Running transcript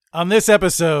On this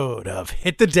episode of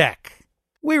Hit the Deck,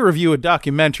 we review a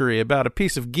documentary about a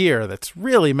piece of gear that's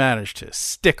really managed to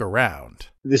stick around.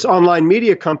 This online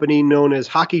media company known as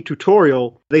Hockey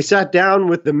Tutorial, they sat down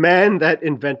with the man that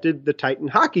invented the Titan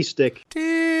hockey stick.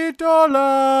 Titola!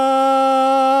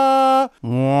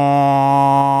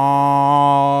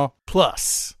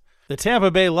 Plus, the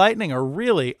Tampa Bay Lightning are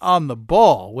really on the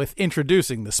ball with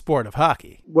introducing the sport of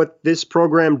hockey. What this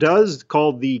program does,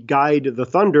 called the Guide the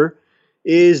Thunder,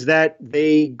 is that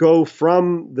they go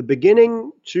from the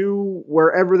beginning to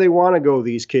wherever they want to go,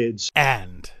 these kids.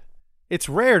 And it's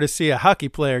rare to see a hockey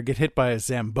player get hit by a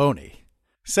Zamboni.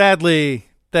 Sadly,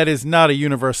 that is not a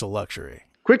universal luxury.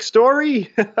 Quick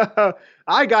story,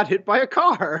 I got hit by a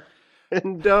car,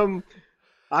 and I'm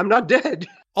not dead.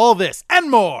 All this and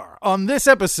more on this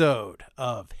episode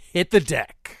of Hit the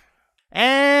Deck.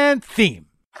 And theme.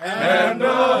 And the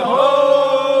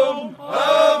home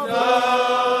of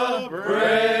the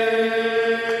brave.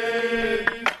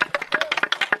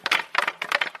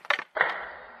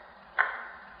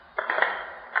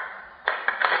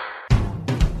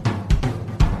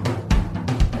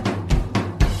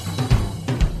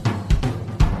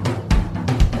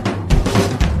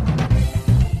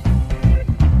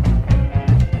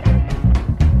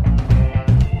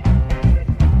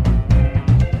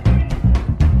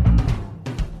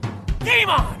 Game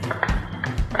on!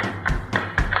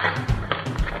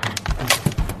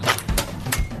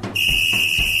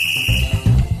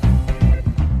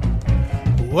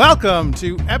 Welcome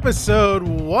to episode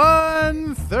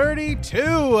 132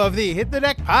 of the Hit the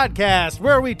Deck podcast,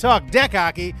 where we talk deck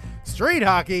hockey, street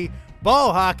hockey,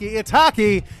 ball hockey. It's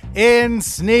hockey in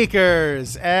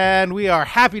sneakers. And we are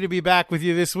happy to be back with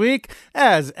you this week,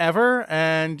 as ever.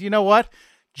 And you know what?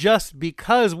 Just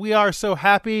because we are so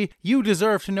happy, you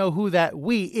deserve to know who that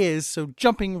we is. So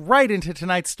jumping right into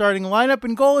tonight's starting lineup,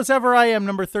 in goal as ever, I am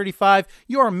number 35,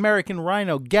 your American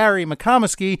Rhino, Gary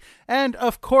McComiskey, and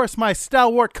of course, my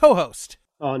stalwart co-host.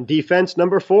 On defense,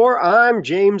 number 4, I'm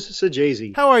James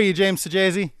Sajazi. How are you, James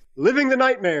Sajazi? Living the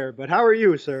nightmare, but how are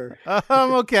you, sir?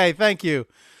 I'm okay, thank you.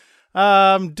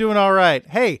 Doing all right.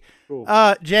 Hey, Cool.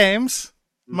 James,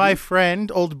 my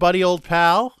friend, old buddy, old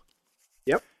pal.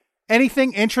 Yep.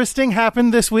 Anything interesting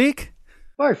happened this week?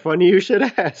 Why, funny you should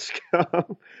ask.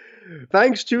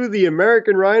 Thanks to the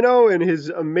American Rhino and his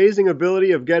amazing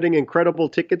ability of getting incredible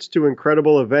tickets to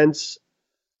incredible events,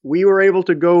 we were able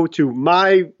to go to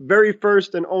my very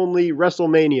first and only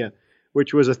WrestleMania,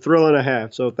 which was a thrill and a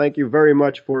half. So thank you very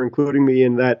much for including me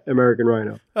in that, American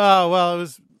Rhino. Oh, well, it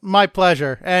was my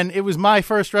pleasure. And it was my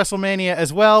first WrestleMania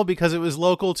as well, because it was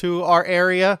local to our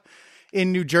area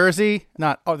in New Jersey.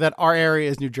 Not that our area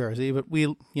is New Jersey, but we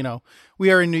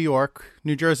are in New York.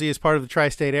 New Jersey is part of the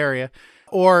tri-state area.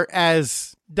 Or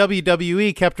as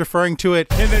WWE kept referring to it,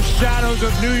 In the shadows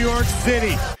of New York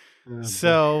City.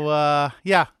 So,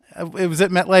 yeah, it was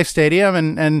at MetLife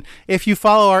Stadium. And if you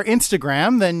follow our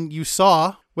Instagram, then you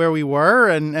saw where we were.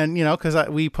 And you know, because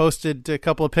we posted a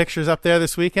couple of pictures up there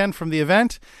this weekend from the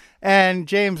event. And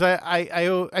James,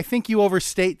 I think you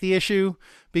overstate the issue,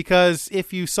 because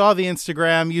if you saw the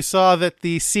Instagram, you saw that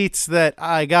the seats that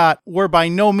I got were by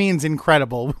no means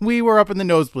incredible. We were up in the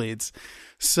nosebleeds.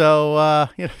 So,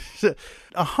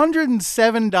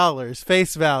 $107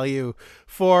 face value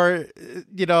for,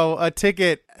 a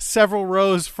ticket several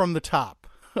rows from the top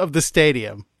of the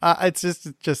stadium. It's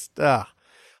just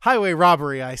highway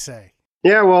robbery, I say.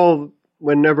 Yeah, well,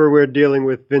 whenever we're dealing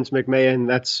with Vince McMahon,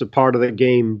 that's a part of the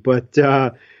game. But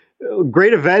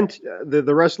great event.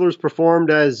 The wrestlers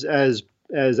performed as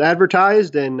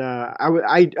advertised, and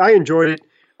I enjoyed it.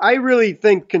 I really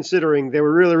think, considering they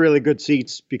were really, really good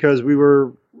seats, because we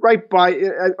were right by.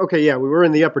 Okay, yeah, we were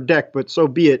in the upper deck, but so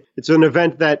be it. It's an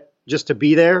event that just to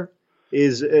be there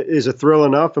is a thrill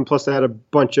enough, and plus they had a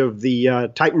bunch of the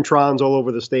Titantrons all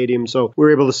over the stadium, so we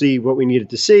were able to see what we needed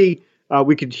to see.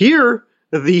 We could hear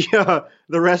the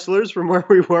wrestlers from where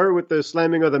we were with the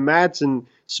slamming of the mats and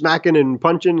smacking and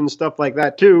punching and stuff like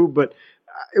that too. But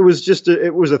it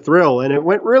was a thrill, and it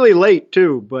went really late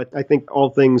too. But I think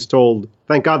all things told,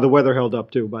 thank God the weather held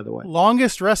up too, by the way.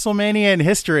 Longest WrestleMania in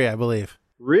history, I believe.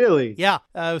 Really? Yeah.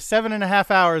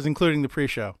 7.5 hours, including the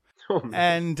pre-show. Oh,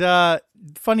 man. And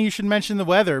funny you should mention the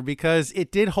weather, because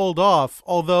it did hold off,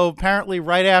 although apparently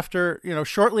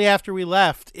shortly after we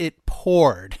left, it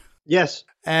poured. Yes.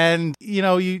 And,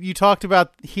 you talked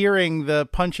about hearing the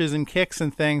punches and kicks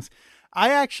and things.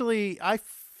 I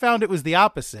found it was the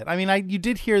opposite. I mean, you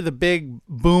did hear the big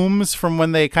booms from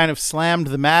when they kind of slammed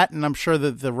the mat, and I'm sure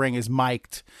that the ring is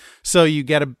mic'd, so you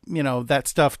get that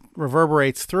stuff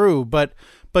reverberates through. But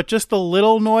just the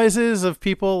little noises of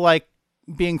people, like,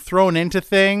 being thrown into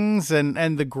things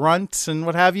and the grunts and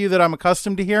what have you that I'm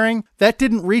accustomed to hearing, that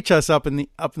didn't reach us up in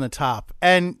the top.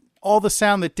 And all the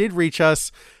sound that did reach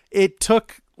us, it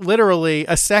took literally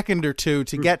a second or two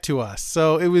to get to us.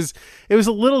 So it was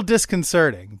a little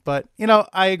disconcerting, but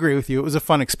I agree with you. It was a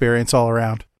fun experience all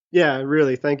around. Yeah,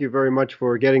 really. Thank you very much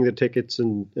for getting the tickets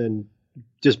and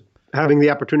just having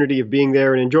the opportunity of being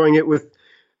there and enjoying it with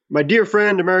my dear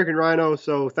friend, American Rhino.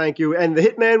 So thank you. And the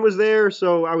Hitman was there,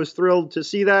 so I was thrilled to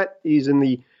see that. He's in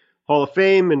the Hall of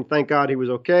Fame, and thank God he was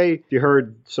okay. You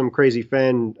heard some crazy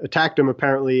fan attacked him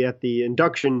apparently at the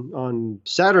induction on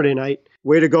Saturday night.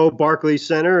 Way to go, Barclays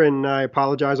Center, and I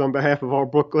apologize on behalf of all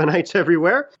Brooklynites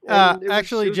everywhere.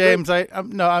 Actually, James,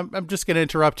 I'm just going to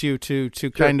interrupt you to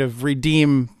kind of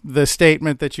redeem the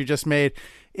statement that you just made.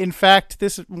 In fact,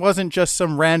 this wasn't just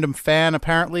some random fan.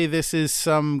 Apparently, this is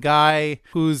some guy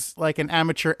who's like an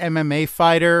amateur MMA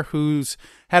fighter who's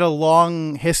had a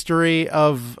long history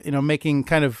of, making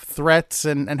kind of threats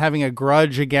and having a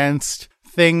grudge against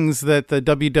things that the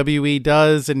WWE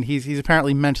does. And he's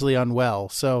apparently mentally unwell.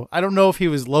 So I don't know if he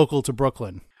was local to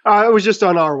Brooklyn. It was just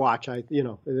on our watch.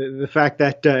 The fact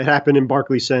that it happened in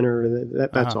Barclays Center,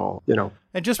 that's all,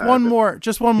 And just one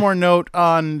more note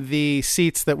on the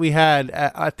seats that we had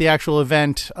at the actual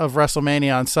event of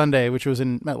WrestleMania on Sunday, which was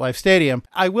in MetLife Stadium.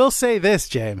 I will say this,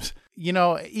 James.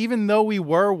 Even though we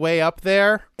were way up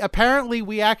there, apparently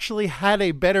we actually had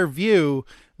a better view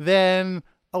than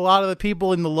a lot of the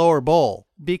people in the lower bowl.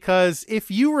 Because if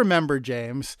you remember,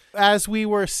 James, as we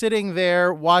were sitting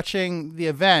there watching the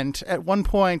event, at one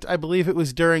point, I believe it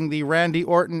was during the Randy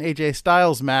Orton AJ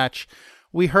Styles match,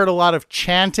 we heard a lot of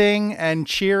chanting and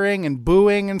cheering and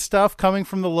booing and stuff coming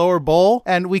from the lower bowl,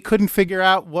 and we couldn't figure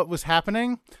out what was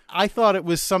happening. I thought it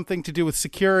was something to do with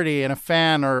security and a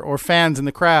fan or fans in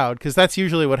the crowd, because that's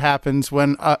usually what happens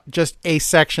when just a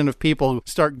section of people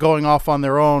start going off on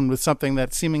their own with something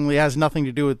that seemingly has nothing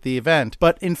to do with the event.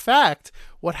 But in fact,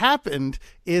 what happened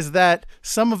is that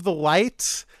some of the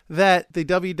lights that the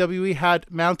WWE had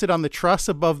mounted on the truss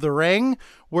above the ring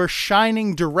were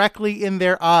shining directly in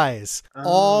their eyes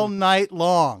all night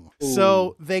long. Ooh.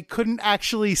 So they couldn't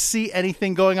actually see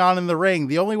anything going on in the ring.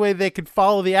 The only way they could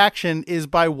follow the action is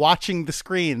by watching the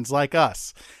screens like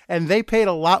us. And they paid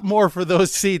a lot more for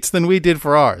those seats than we did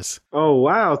for ours. Oh,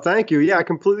 wow. Thank you. Yeah, I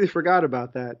completely forgot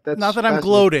about that. That's not that I'm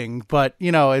gloating, but,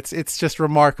 it's just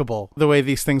remarkable the way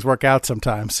these things work out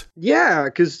sometimes. Yeah,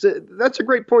 because that's a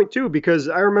great point, too, because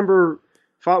I remember,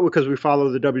 because we follow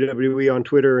the WWE on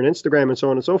Twitter and Instagram and so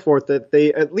on and so forth, that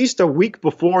they, at least a week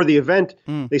before the event,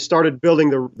 they started building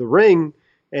the ring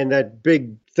and that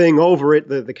big thing over it,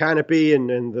 the canopy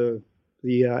and the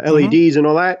LEDs and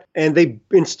all that. And they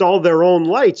installed their own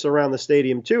lights around the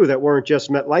stadium, too, that weren't just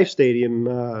MetLife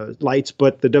Stadium lights,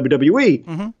 but the WWE.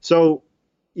 Mm-hmm. So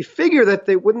you figure that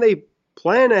wouldn't they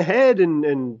plan ahead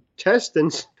and test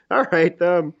and all right.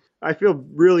 I feel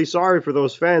really sorry for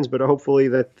those fans, but hopefully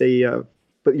that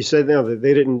but you said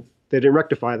they didn't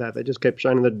rectify that. They just kept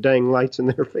shining the dang lights in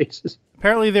their faces.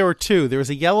 Apparently there were two. There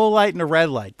was a yellow light and a red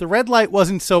light. The red light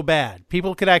wasn't so bad.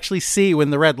 People could actually see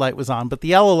when the red light was on, but the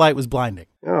yellow light was blinding.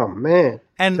 Oh, man.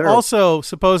 And terrible. Also,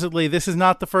 supposedly, this is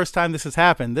not the first time this has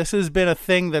happened. This has been a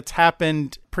thing that's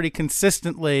happened pretty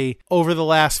consistently over the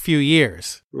last few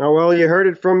years. Oh, well, you heard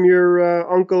it from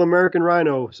your Uncle American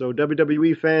Rhino, so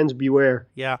WWE fans beware.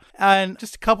 Yeah. And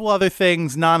just a couple other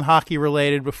things non-hockey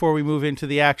related before we move into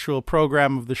the actual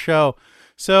program of the show.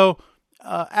 So,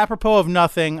 apropos of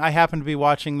nothing, I happened to be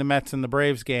watching the Mets and the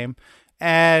Braves game,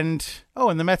 and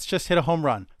the Mets just hit a home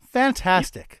run.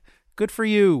 Fantastic. Good for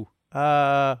you. Who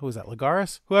was that?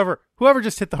 Lagares? Whoever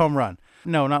just hit the home run.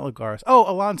 No, not Lagares. Oh,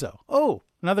 Alonso. Oh,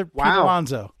 another Pete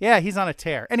Alonso. Yeah, he's on a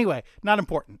tear. Anyway, not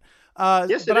important.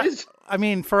 Yes, it is. I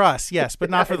mean, for us, yes, but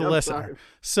not for the listener.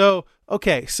 Sorry.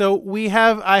 So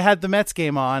I had the Mets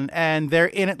game on, and they're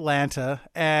in Atlanta,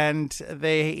 and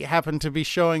they happen to be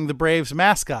showing the Braves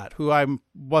mascot, who I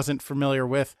wasn't familiar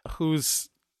with, who's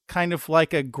kind of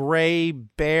like a gray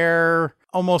bear,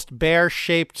 almost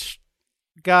bear-shaped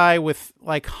guy with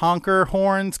like honker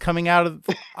horns coming out of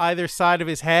either side of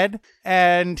his head,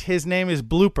 and his name is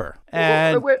Blooper.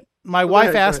 And my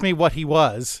wife asked me what he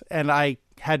was, and I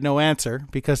had no answer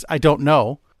because I don't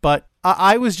know. But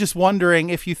I was just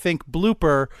wondering if you think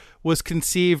Blooper was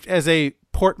conceived as a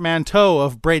portmanteau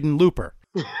of Braden Looper.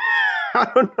 I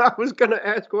don't know. I was going to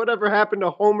ask whatever happened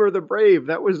to Homer the Brave.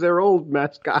 That was their old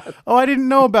mascot. Oh, I didn't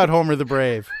know about Homer the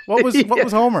Brave. What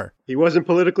was Homer? He wasn't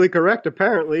politically correct,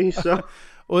 apparently. So,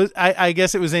 I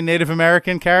guess it was a Native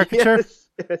American caricature.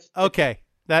 Yes. Okay,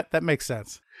 that makes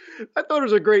sense. I thought it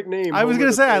was a great name. I was going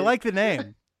to say I like the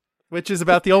name, which is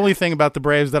about the only thing about the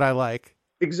Braves that I like.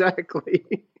 exactly.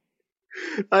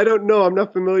 I don't know. I'm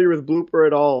not familiar with Blooper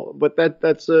at all, but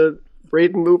that's a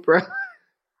Braden Looper.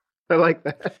 I like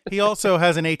that. He also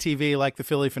has an ATV like the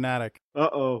Philly Fanatic.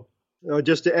 Uh-oh.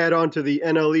 Just to add on to the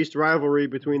NL East rivalry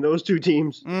between those two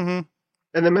teams. Mm-hmm.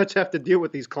 And the Mets have to deal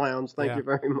with these clowns. Thank you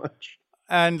very much.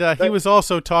 And he was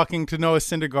also talking to Noah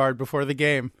Syndergaard before the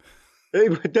game. Hey,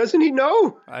 doesn't he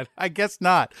know? I guess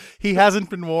not. He hasn't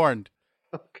been warned.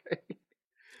 Okay.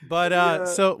 But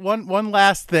so one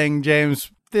last thing,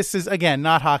 James. This is, again,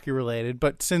 not hockey related,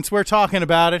 but since we're talking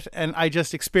about it and I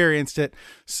just experienced it.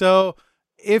 So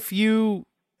if you,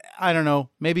 I don't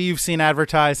know, maybe you've seen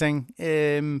advertising,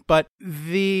 but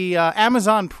the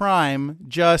Amazon Prime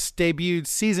just debuted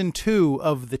season 2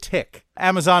 of The Tick.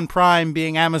 Amazon Prime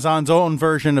being Amazon's own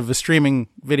version of a streaming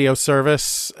video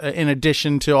service, in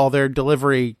addition to all their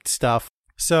delivery stuff.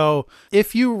 So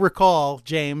if you recall,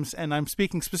 James, and I'm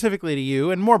speaking specifically to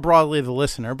you and more broadly the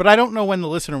listener, but I don't know when the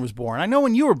listener was born. I know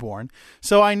when you were born.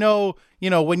 So I know,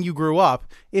 when you grew up.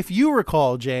 If you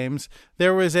recall, James,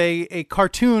 there was a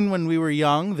cartoon when we were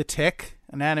young, The Tick,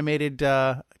 an animated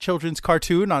children's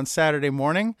cartoon on Saturday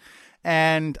morning.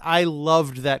 And I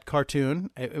loved that cartoon.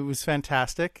 It was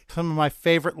fantastic. Some of my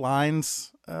favorite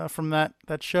lines from that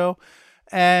show.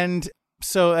 And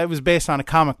so it was based on a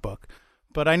comic book.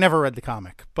 But I never read the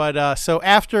comic. But so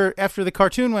after the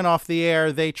cartoon went off the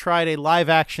air, they tried a live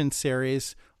action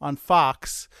series on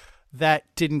Fox that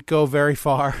didn't go very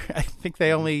far. I think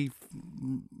they only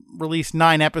released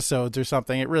 9 episodes or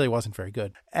something. It really wasn't very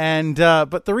good. And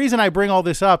but the reason I bring all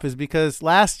this up is because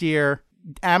last year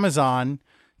Amazon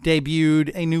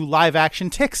debuted a new live action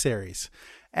Tick series,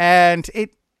 and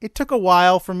it took a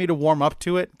while for me to warm up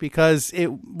to it because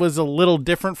it was a little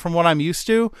different from what I'm used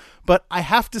to. But I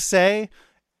have to say,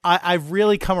 I've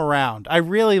really come around. I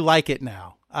really like it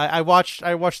now. I watched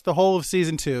the whole of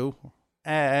season 2,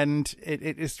 and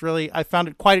it's really, I found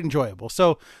it quite enjoyable.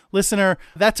 So, listener,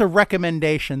 that's a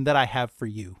recommendation that I have for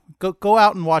you. Go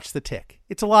out and watch The Tick.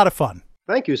 It's a lot of fun.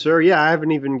 Thank you, sir. Yeah, I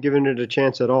haven't even given it a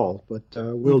chance at all, but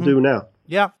we'll do now.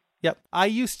 Yeah. Yep. I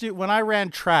used to, when I ran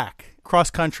track, cross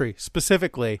country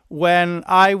specifically, when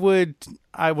I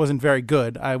wasn't very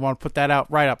good. I want to put that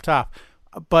out right up top.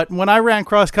 But when I ran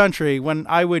cross country, when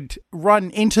I would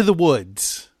run into the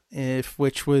woods,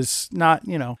 which was not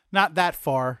that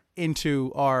far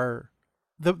into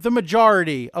the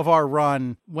majority of our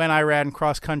run when I ran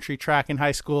cross country track in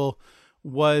high school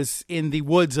was in the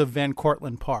woods of Van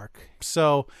Cortlandt Park.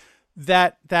 So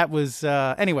that was,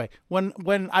 anyway,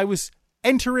 when I was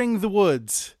entering the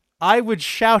woods, I would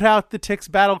shout out the Tick's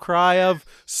battle cry of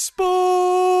 "Spoon!"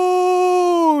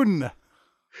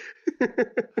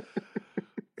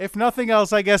 If nothing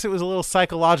else, I guess it was a little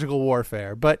psychological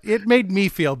warfare, but it made me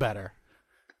feel better.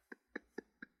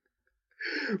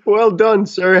 Well done,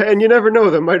 sir. And you never know,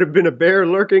 there might have been a bear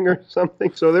lurking or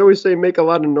something. So they always say make a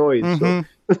lot of noise. Mm-hmm.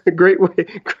 So great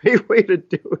way to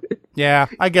do it. Yeah,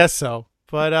 I guess so.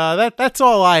 But that's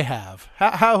all I have.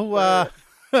 How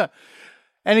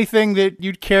anything that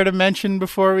you'd care to mention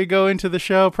before we go into the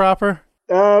show proper?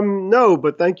 No,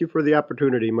 but thank you for the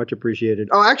opportunity. Much appreciated.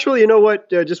 Oh, actually, you know what?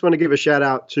 Just want to give a shout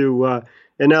out to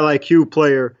an LIQ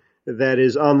player that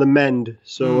is on the mend.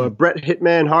 So Brett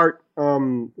Hitman Hart,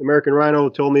 American Rhino,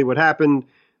 told me what happened.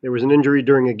 There was an injury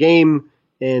during a game,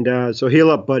 and so heal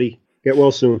up, buddy. Get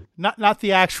well soon. Not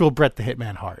the actual Brett the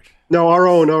Hitman Hart. No, our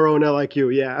own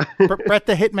LIQ. Yeah, Brett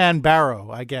the Hitman Barrow,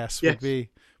 I guess, would be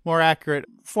more accurate.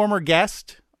 Former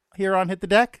guest here on Hit the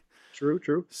Deck.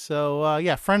 True.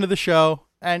 So, friend of the show.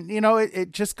 And,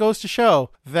 it just goes to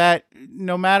show that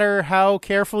no matter how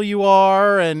careful you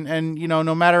are and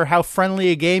no matter how friendly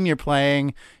a game you're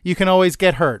playing, you can always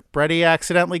get hurt. Bretty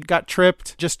accidentally got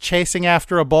tripped just chasing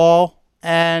after a ball,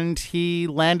 and he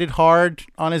landed hard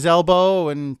on his elbow,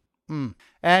 and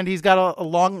he's got a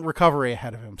long recovery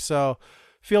ahead of him. So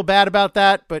feel bad about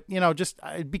that, but, just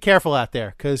be careful out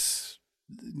there because,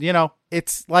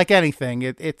 it's like anything.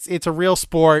 It's a real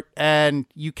sport, and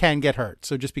you can get hurt.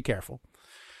 So just be careful.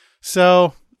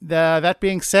 So that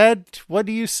being said, what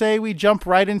do you say we jump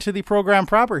right into the program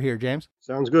proper here, James?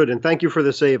 Sounds good. And thank you for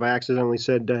the save. I accidentally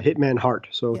said Hitman Hart.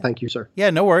 So Thank you, sir.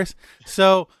 Yeah, no worries.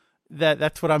 So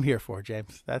that's what I'm here for,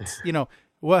 James. That's,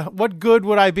 what good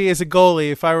would I be as a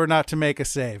goalie if I were not to make a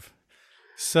save?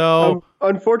 So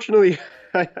unfortunately,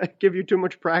 I give you too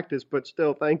much practice, but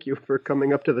still, thank you for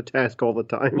coming up to the task all the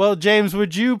time. Well, James,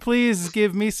 would you please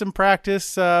give me some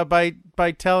practice by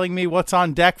telling me what's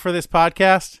on deck for this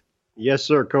podcast? Yes,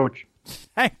 sir, Coach.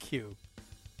 Thank you.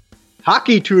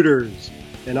 Hockey Tutors,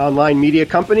 an online media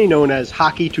company known as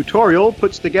Hockey Tutorial,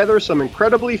 puts together some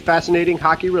incredibly fascinating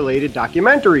hockey-related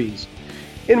documentaries.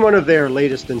 In one of their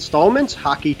latest installments,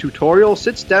 Hockey Tutorial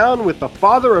sits down with the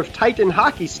father of Titan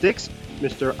hockey sticks,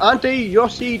 Mr. Ante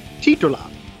Jussi Titola.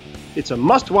 It's a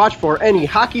must-watch for any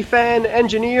hockey fan,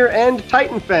 engineer, and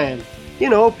Titan fan. You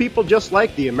know, people just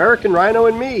like the American Rhino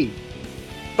and me.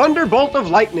 Thunderbolt of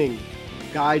Lightning.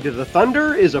 Guide to the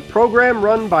Thunder is a program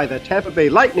run by the Tampa Bay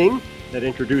Lightning that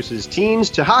introduces teens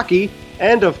to hockey,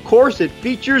 and of course it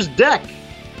features Deck.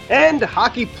 And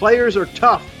hockey players are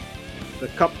tough. The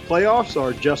Cup playoffs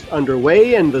are just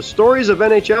underway, and the stories of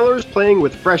NHLers playing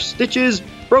with fresh stitches,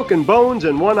 broken bones,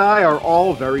 and one eye are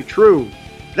all very true.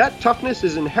 That toughness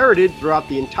is inherited throughout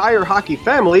the entire hockey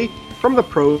family, from the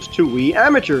pros to we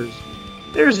amateurs.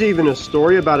 There's even a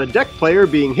story about a Deck player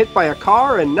being hit by a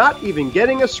car and not even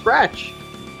getting a scratch.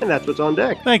 And that's what's on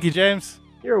deck. Thank you, James.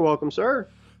 You're welcome, sir.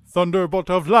 Thunderbolt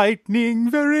of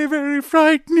lightning, very, very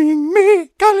frightening me.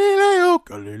 Galileo,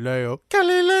 Galileo,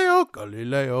 Galileo,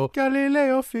 Galileo,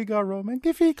 Galileo, Figaro,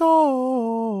 Magnifico.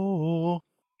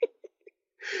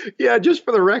 Yeah, just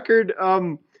for the record,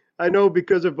 I know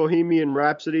because of Bohemian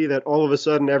Rhapsody that all of a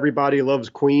sudden everybody loves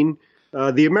Queen.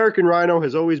 The American Rhino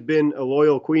has always been a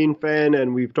loyal Queen fan,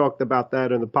 and we've talked about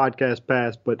that in the podcast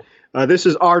past. But this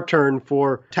is our turn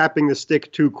for tapping the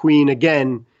stick to Queen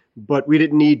again. But we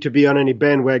didn't need to be on any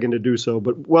bandwagon to do so.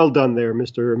 But well done there,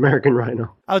 Mr. American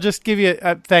Rhino. I'll just give you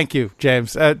thank you,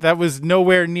 James. That was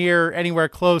nowhere near anywhere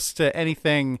close to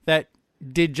anything that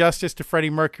did justice to Freddie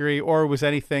Mercury or was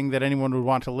anything that anyone would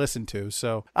want to listen to.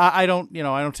 So I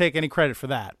don't take any credit for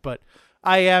that. But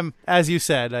I am, as you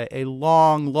said, a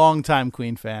long time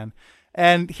Queen fan.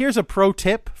 And here's a pro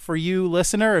tip for you,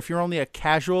 listener, if you're only a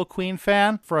casual Queen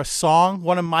fan, for a song,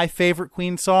 one of my favorite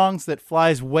Queen songs that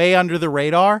flies way under the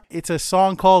radar. It's a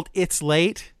song called It's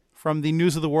Late from the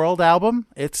News of the World album.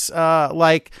 It's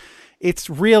it's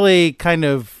really kind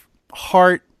of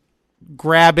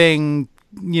heart-grabbing,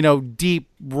 deep,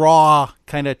 raw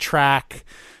kind of track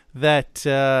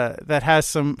that has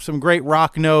some great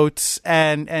rock notes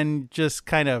and just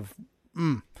kind of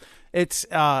it's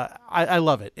I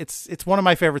love it. It's one of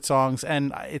my favorite songs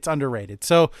and it's underrated.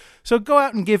 So go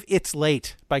out and give It's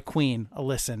Late by Queen a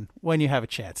listen when you have a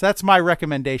chance. That's my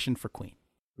recommendation for Queen.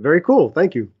 Very cool.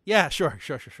 Thank you. Yeah, sure.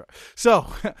 So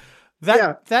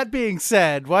that being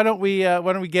said, why don't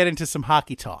we get into some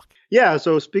hockey talk? Yeah,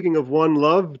 so speaking of one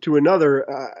love to another,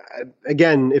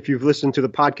 again, if you've listened to the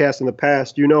podcast in the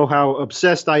past, you know how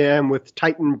obsessed I am with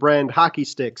Titan brand hockey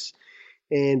sticks,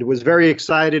 and was very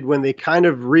excited when they kind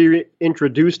of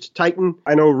reintroduced Titan.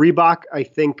 I know Reebok, I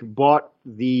think, bought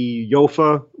the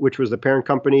Yofa, which was the parent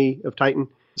company of Titan.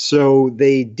 So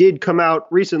they did come out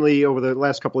recently over the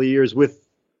last couple of years with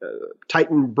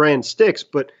Titan brand sticks,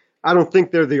 but I don't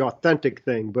think they're the authentic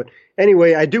thing. But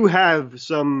anyway, I do have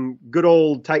some good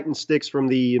old Titan sticks from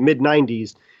the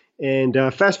mid-90s. And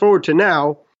fast forward to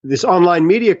now, this online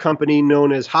media company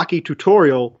known as Hockey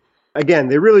Tutorial, again,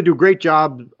 they really do a great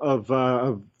job of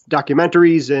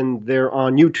documentaries, and they're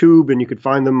on YouTube, and you could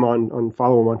find them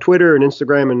follow them on Twitter and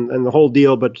Instagram and the whole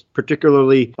deal. But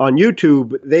particularly on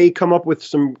YouTube, they come up with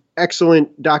some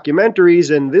excellent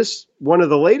documentaries. And this, one of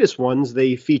the latest ones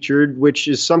they featured, which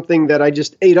is something that I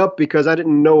just ate up because I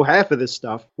didn't know half of this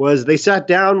stuff, was they sat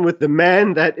down with the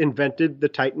man that invented the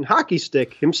Titan hockey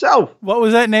stick himself. What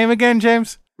was that name again,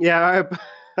 James? Yeah,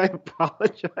 I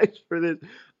apologize for this.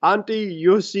 Ante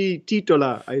Jussi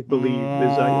Titola, I believe,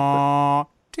 is how you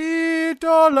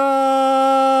Titola.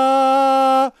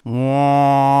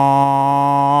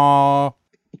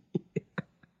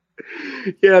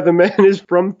 Yeah, the man is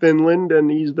from Finland, and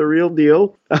he's the real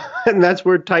deal. And that's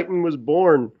where Titan was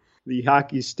born, the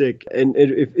hockey stick. And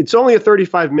it's only a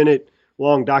 35-minute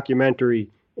long documentary,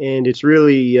 and it's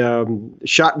really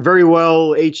shot very well,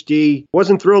 HD.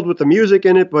 Wasn't thrilled with the music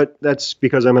in it, but that's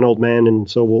because I'm an old man, and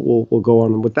so we'll go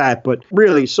on with that. But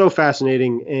really, so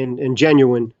fascinating and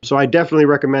genuine. So I definitely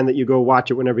recommend that you go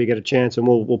watch it whenever you get a chance, and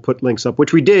we'll put links up,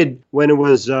 which we did when it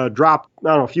was dropped, I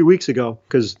don't know, a few weeks ago,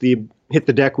 because the Hit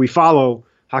the Deck, we follow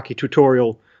Hockey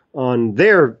Tutorial on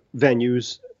their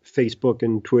venues, Facebook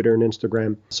and Twitter and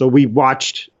Instagram. So we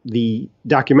watched the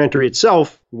documentary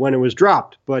itself when it was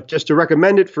dropped. But just to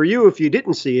recommend it for you, if you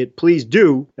didn't see it, please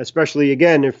do, especially,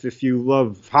 again, if you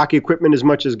love hockey equipment as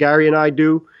much as Gary and I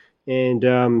do, and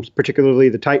particularly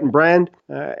the Titan brand.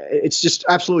 It's just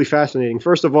absolutely fascinating.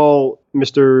 First of all,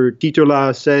 Mr.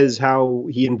 Titola says how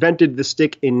he invented the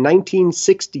stick in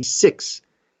 1966.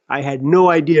 I had no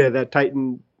idea that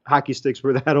Titan hockey sticks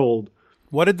were that old.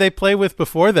 What did they play with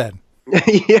before then?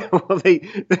 Yeah, well, they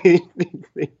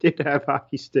did have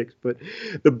hockey sticks, but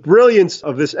the brilliance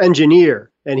of this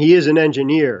engineer, and he is an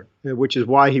engineer, which is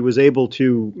why he was able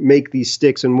to make these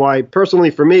sticks, and why, personally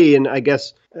for me, and I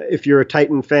guess if you're a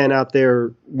Titan fan out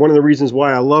there, one of the reasons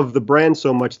why I love the brand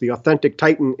so much, the authentic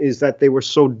Titan, is that they were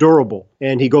so durable.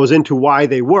 And he goes into why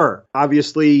they were.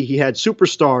 Obviously, he had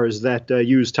superstars that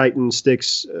used Titan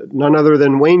sticks, none other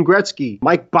than Wayne Gretzky,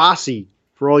 Mike Bossy.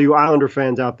 For all you Islander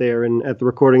fans out there, and at the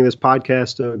recording of this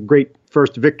podcast, a great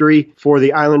first victory for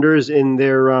the Islanders in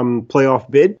their playoff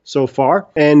bid so far,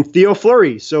 and Theo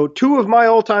Fleury. So two of my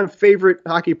all-time favorite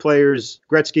hockey players,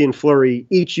 Gretzky and Fleury,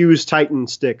 each used Titan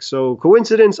sticks. So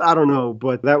coincidence? I don't know,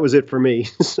 but that was it for me.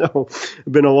 So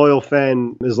I've been a loyal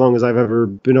fan as long as I've ever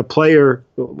been a player.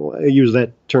 I use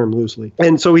that term loosely.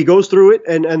 And so he goes through it,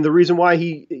 and the reason why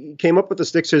he came up with the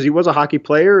sticks is he was a hockey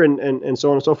player and so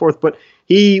on and so forth, but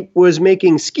he was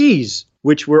making skis,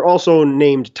 which were also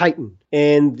named Titan.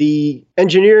 And the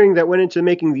engineering that went into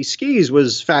making these skis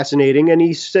was fascinating. And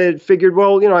he figured,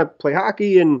 well, I play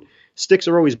hockey and sticks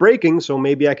are always breaking, so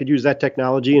maybe I could use that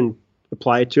technology and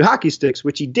apply it to hockey sticks,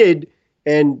 which he did.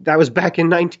 And that was back in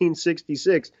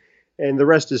 1966. And the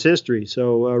rest is history.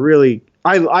 So really,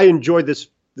 I enjoyed this.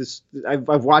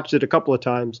 I've watched it a couple of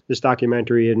times, this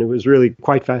documentary, and it was really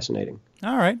quite fascinating.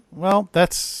 All right. Well,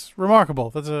 that's remarkable.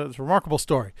 That's a remarkable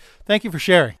story. Thank you for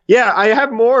sharing. Yeah, I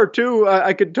have more, too.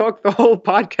 I could talk the whole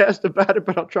podcast about it,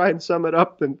 but I'll try and sum it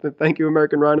up. And thank you,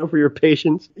 American Rhino, for your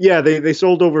patience. Yeah, they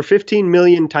sold over 15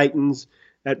 million Titans.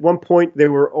 At one point,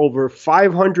 there were over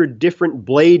 500 different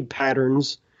blade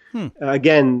patterns.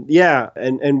 Again, yeah,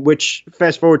 and which,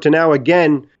 fast forward to now,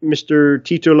 again, Mr.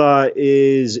 Titola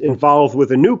is involved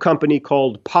with a new company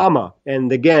called Pama.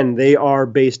 And again, they are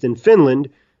based in Finland.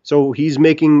 So he's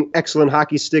making excellent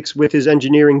hockey sticks with his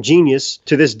engineering genius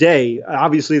to this day.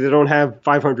 Obviously, they don't have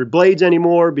 500 blades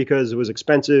anymore because it was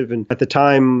expensive. And at the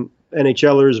time,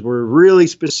 NHLers were really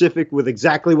specific with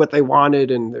exactly what they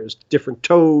wanted. And there's different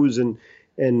toes and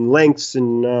lengths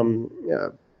and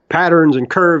patterns and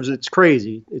curves. It's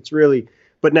crazy. It's really,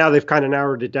 but now they've kind of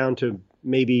narrowed it down to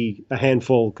maybe a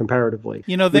handful comparatively,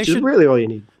 which is really all you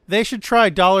need. They should try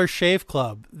Dollar Shave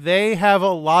Club. They have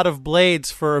a lot of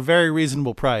blades for a very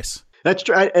reasonable price. That's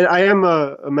true. And I am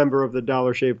a member of the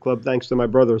Dollar Shave Club, thanks to my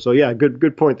brother. So yeah,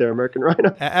 good point there, American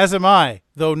Rhino. As am I,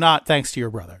 though not thanks to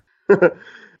your brother.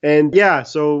 And yeah,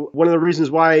 so one of the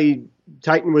reasons why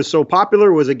Titan was so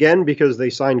popular was, again, because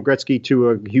they signed Gretzky to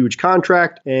a huge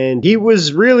contract. And he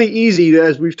was really easy,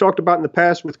 as we've talked about in the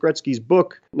past with Gretzky's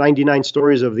book, 99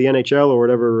 Stories of the NHL, or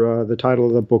whatever the title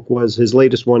of the book was, his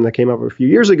latest one that came out a few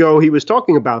years ago. He was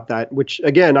talking about that, which,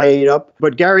 again, I ate up.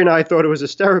 But Gary and I thought it was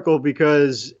hysterical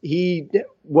because he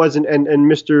wasn't, and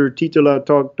Mr. Titola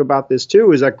talked about this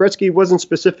too, is that Gretzky wasn't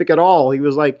specific at all. He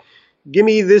was like, give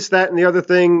me this, that, and the other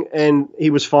thing, and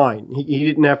he was fine. He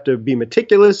didn't have to be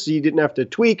meticulous. He didn't have to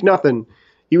tweak, nothing.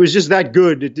 He was just that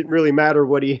good. It didn't really matter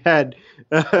what he had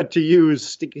to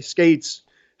use, skates,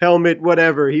 helmet,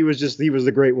 whatever. He was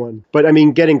the great one. But, I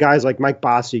mean, getting guys like Mike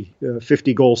Bossy,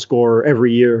 50-goal scorer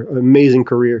every year, amazing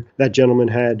career that gentleman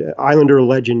had, Islander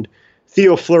legend.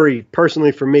 Theo Fleury,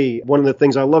 personally for me, one of the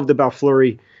things I loved about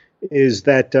Fleury is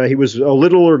that he was a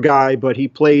littler guy, but he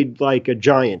played like a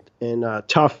giant and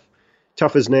tough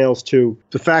as nails too.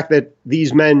 The fact that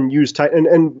these men use Titan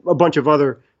and a bunch of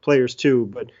other players too,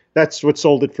 but that's what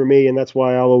sold it for me, and that's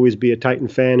why I'll always be a Titan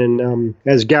fan. And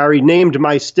as Gary named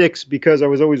my sticks, because I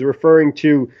was always referring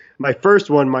to my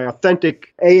first one, my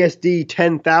authentic ASD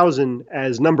 10,000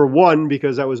 as number one,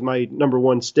 because that was my number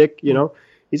one stick,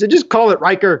 He said, just call it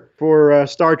Riker for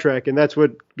Star Trek, and that's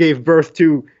what gave birth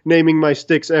to naming my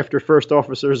sticks after first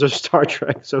officers of Star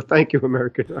Trek. So thank you,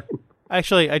 American Rhino.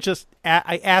 Actually,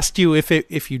 I asked you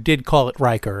if you did call it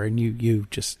Riker, and you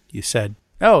said,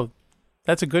 "Oh,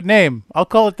 that's a good name. I'll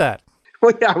call it that."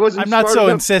 Well, yeah, I'm not so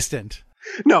insistent.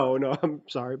 No, I'm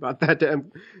sorry about that.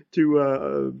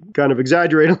 To kind of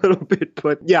exaggerate a little bit,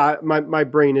 but yeah, my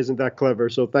brain isn't that clever.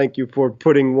 So thank you for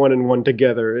putting one and one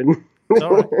together and.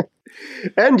 Right.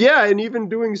 And yeah, and even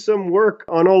doing some work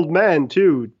on Old Man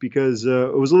too, because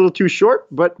it was a little too short,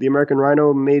 but the American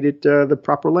Rhino made it the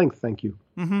proper length. Thank you.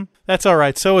 Mm-hmm. That's all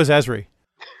right. So is Esri.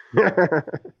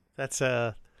 That's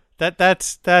a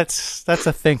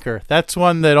thinker. That's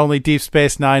one that only Deep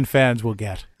Space Nine fans will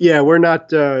get. Yeah, we're not.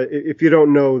 If you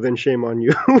don't know, then shame on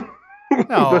you. No,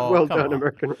 but well done, on.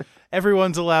 American Rhino.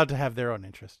 Everyone's allowed to have their own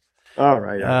interests. All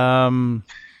right.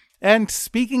 And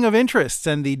speaking of interests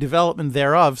and the development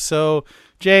thereof, so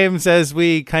James, as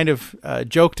we kind of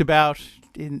joked about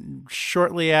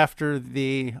shortly after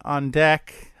the On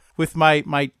Deck with my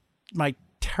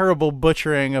terrible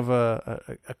butchering of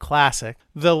a classic.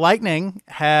 The Lightning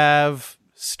have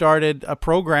started a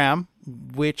program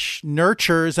which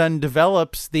nurtures and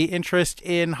develops the interest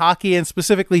in hockey and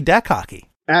specifically deck hockey.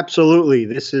 Absolutely.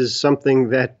 This is something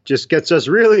that just gets us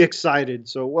really excited.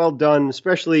 So well done,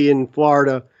 especially in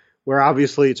Florida, where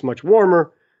obviously it's much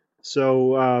warmer.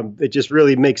 So it just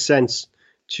really makes sense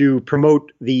to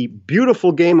promote the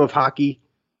beautiful game of hockey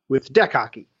with deck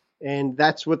hockey. And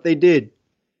that's what they did.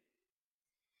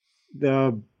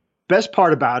 The best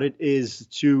part about it is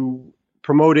to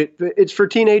promote it. It's for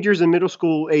teenagers and middle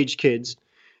school age kids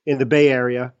in the Bay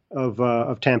Area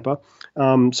of Tampa.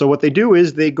 So what they do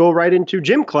is they go right into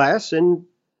gym class and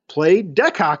play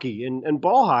deck hockey and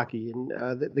ball hockey. And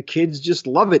the kids just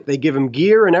love it. They give them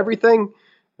gear and everything.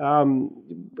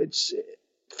 It's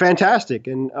fantastic.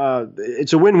 And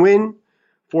it's a win-win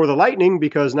for the Lightning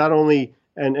because not only,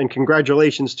 and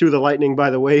congratulations to the Lightning, by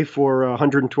the way, for a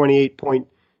 128-point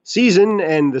season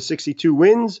and the 62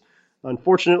 wins.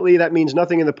 Unfortunately, that means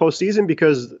nothing in the postseason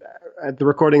because at the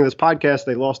recording of this podcast,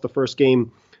 they lost the first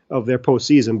game of their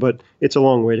postseason, but it's a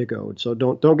long way to go. So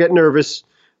don't get nervous,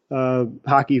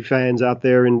 hockey fans out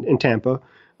there in Tampa.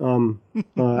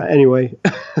 Anyway,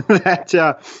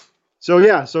 so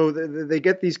they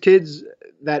get these kids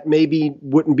that maybe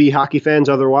wouldn't be hockey fans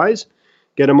otherwise,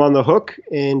 get them on the hook,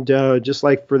 and just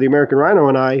like for the American Rhino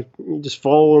and I, you just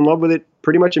fall in love with it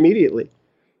pretty much immediately.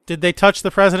 Did they touch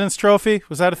the President's Trophy?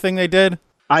 Was that a thing they did?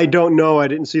 I don't know. I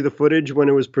didn't see the footage when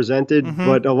it was presented,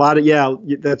 but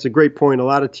that's a great point. A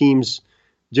lot of teams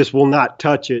just will not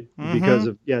touch it because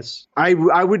of, yes. I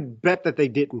would bet that they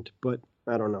didn't, but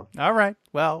I don't know. All right.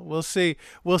 Well, we'll see.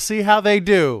 We'll see how they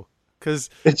do.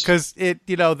 Because it,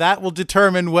 that will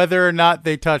determine whether or not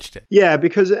they touched it. Yeah,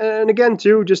 because, and again,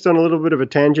 too, just on a little bit of a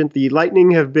tangent, the Lightning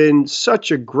have been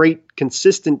such a great,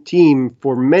 consistent team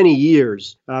for many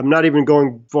years. Not even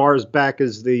going far as back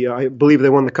as I believe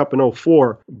they won the Cup in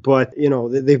 2004. But,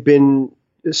 they've been,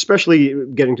 especially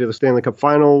getting to the Stanley Cup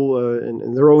final,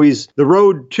 and they're always, the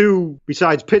road to,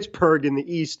 besides Pittsburgh in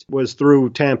the East, was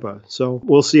through Tampa. So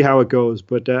we'll see how it goes.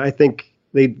 But I think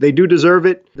They do deserve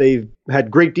it. They've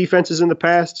had great defenses in the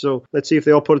past, so let's see if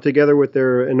they all put it together with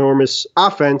their enormous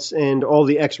offense and all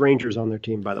the ex-Rangers on their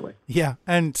team, by the way. Yeah,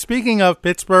 and speaking of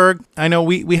Pittsburgh, I know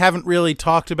we haven't really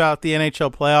talked about the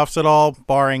NHL playoffs at all,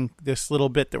 barring this little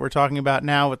bit that we're talking about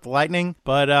now with the Lightning,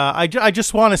 but I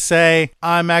just want to say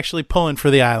I'm actually pulling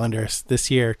for the Islanders this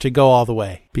year to go all the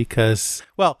way because,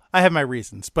 well, I have my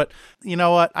reasons, but you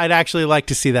know what? I'd actually like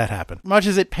to see that happen. Much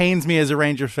as it pains me as a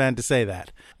Ranger fan to say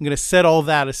that, I'm going to set all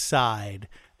that aside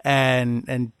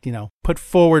and put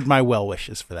forward my well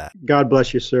wishes for that. God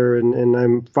bless you, sir, and I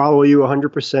follow you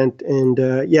 100%. And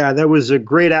that was a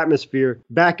great atmosphere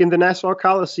back in the Nassau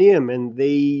Coliseum, and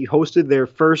they hosted their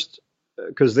first,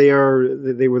 because they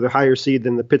were the higher seed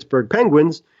than the Pittsburgh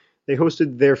Penguins. They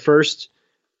hosted their first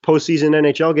postseason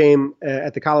NHL game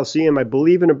at the Coliseum, I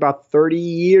believe, in about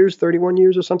 31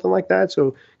 years or something like that.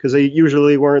 So, because they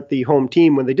usually weren't the home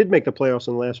team when they did make the playoffs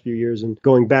in the last few years, and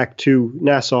going back to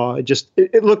Nassau,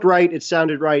 it looked right, it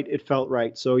sounded right, it felt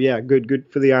right. So yeah, good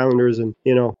for the Islanders, and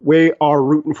we are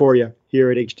rooting for you here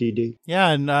at HTD. Yeah,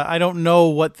 and I don't know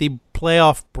what the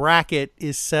playoff bracket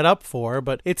is set up for,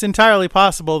 but it's entirely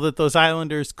possible that those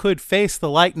Islanders could face the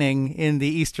Lightning in the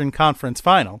Eastern Conference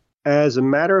Final. As a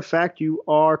matter of fact, you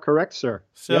are correct, sir.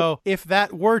 So if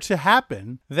that were to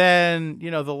happen, then,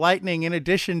 the Lightning, in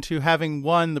addition to having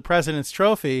won the President's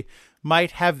Trophy,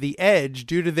 might have the edge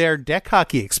due to their deck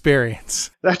hockey experience.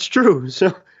 That's true.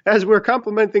 So as we're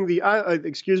complimenting the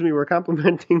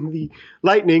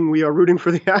Lightning, we are rooting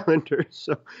for the Islanders.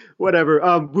 So whatever.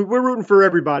 We're rooting for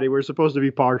everybody. We're supposed to be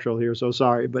partial here, so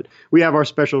sorry. But we have our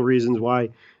special reasons why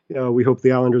we hope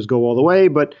the Islanders go all the way.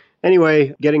 But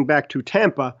anyway, getting back to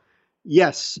Tampa,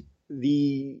 yes,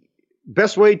 the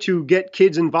best way to get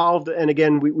kids involved, and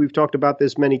again, we've talked about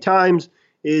this many times,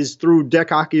 is through deck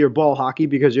hockey or ball hockey,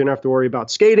 because you don't have to worry about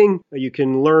skating. You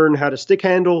can learn how to stick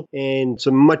handle, and it's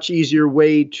a much easier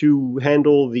way to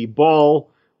handle the ball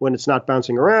when it's not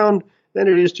bouncing around than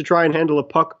it is to try and handle a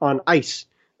puck on ice.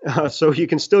 So you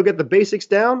can still get the basics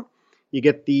down. You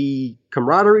get the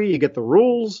camaraderie, you get the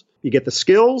rules, you get the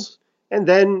skills. And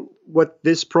then what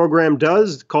this program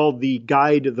does, called the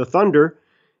Guide the Thunder,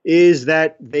 is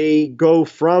that they go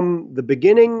from the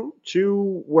beginning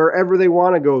to wherever they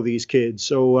want to go, these kids.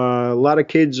 So a lot of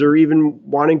kids are even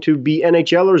wanting to be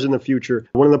NHLers in the future.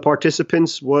 One of the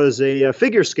participants was a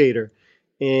figure skater,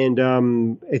 and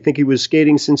I think he was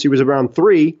skating since he was around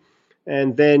 3.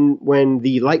 And then when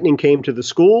the Lightning came to the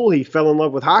school, he fell in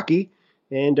love with hockey.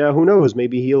 And who knows,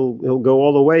 maybe he'll go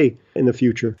all the way in the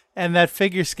future. And that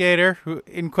figure skater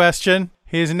in question,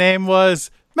 His name was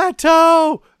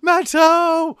Matto.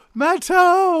 No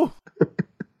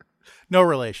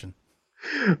relation.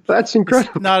 That's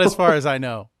incredible. Not as far as I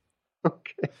know.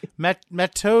 Okay.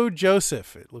 Matto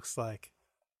Joseph, it looks like.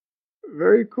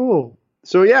 Very cool.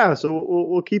 So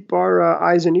we'll keep our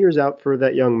eyes and ears out for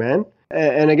that young man.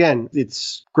 And again,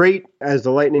 it's great, as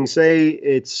the Lightning say,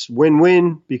 it's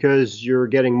win-win because you're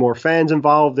getting more fans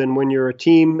involved. And when you're a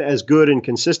team as good and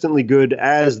consistently good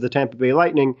as the Tampa Bay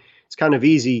Lightning, it's kind of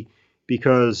easy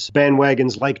because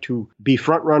bandwagons like to be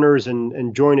front runners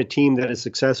and join a team that is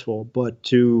successful. But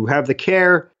to have the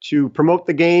care to promote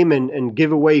the game and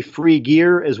give away free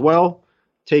gear as well,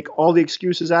 take all the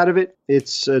excuses out of it,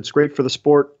 it's great for the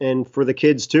sport and for the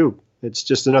kids too. It's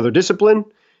just another discipline.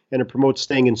 And it promotes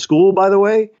staying in school, by the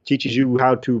way. Teaches you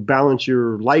how to balance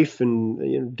your life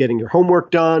and getting your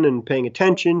homework done and paying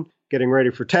attention, getting ready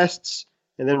for tests,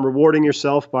 and then rewarding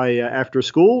yourself by, after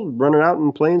school, running out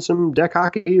and playing some deck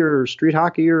hockey or street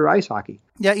hockey or ice hockey.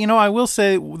 Yeah, I will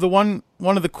say the one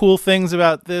of the cool things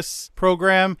about this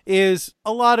program is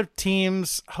a lot of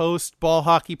teams host ball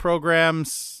hockey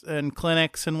programs and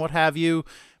clinics and what have you,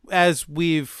 as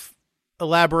we've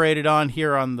elaborated on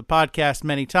here on the podcast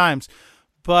many times.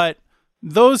 But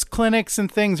those clinics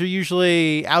and things are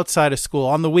usually outside of school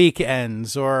on the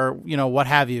weekends or, what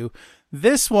have you.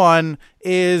 This one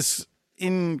is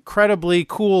incredibly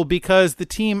cool because the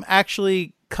team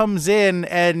actually comes in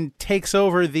and takes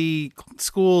over the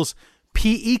school's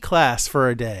PE class for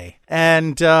a day.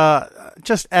 And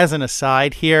just as an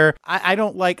aside here, I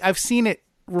don't I've seen it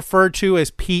referred to as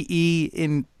PE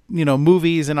in,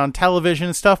 movies and on television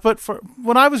and stuff. But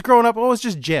when I was growing up, it was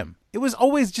just gym. It was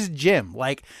always just gym.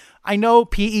 I know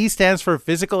PE stands for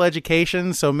physical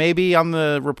education, so maybe on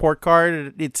the report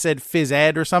card it said phys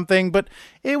ed or something, but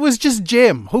it was just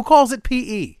gym. Who calls it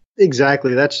PE?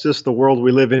 Exactly. That's just the world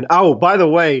we live in. Oh, by the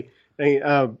way,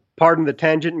 pardon the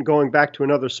tangent and going back to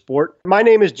another sport. My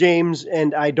name is James,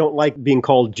 and I don't like being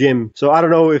called Jim. So I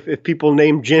don't know if people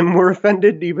named Jim were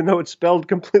offended, even though it's spelled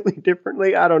completely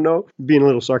differently. I don't know. Being a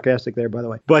little sarcastic there, by the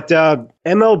way. But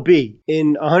MLB,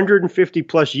 in 150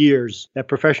 plus years that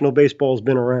professional baseball has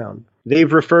been around,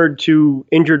 they've referred to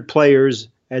injured players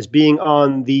as being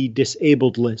on the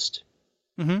disabled list.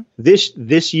 Mm-hmm.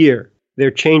 This year, they're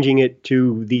changing it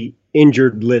to the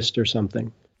injured list or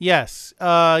something. Yes.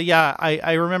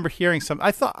 I remember hearing some.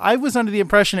 I was under the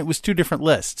impression it was two different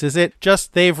lists. Is it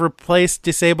just they've replaced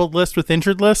disabled list with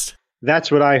injured list?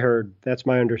 That's what I heard. That's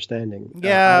my understanding.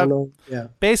 Yeah. I don't know. Yeah.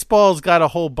 Baseball's got a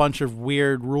whole bunch of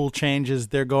weird rule changes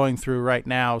they're going through right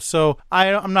now. So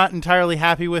I'm not entirely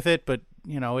happy with it, but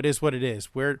it is what it is.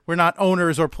 We're not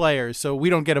owners or players, so we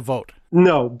don't get a vote.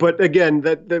 No, but again,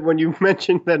 that when you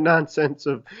mentioned that nonsense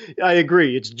of, I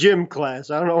agree, it's gym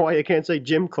class. I don't know why you can't say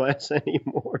gym class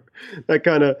anymore. That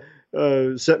kind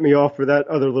of set me off for that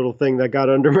other little thing that got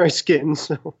under my skin.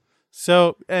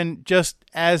 So, and just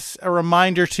as a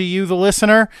reminder to you, the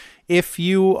listener, if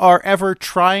you are ever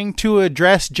trying to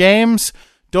address James,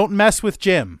 don't mess with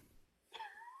Jim.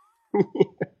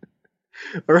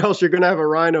 Or else you're going to have a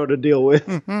rhino to deal with.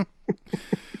 Mm-hmm.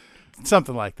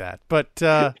 Something like that. But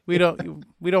we don't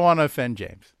want to offend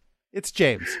James. It's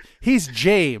James. He's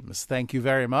James. Thank you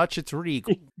very much. It's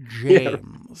Regal.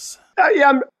 James.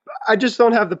 I just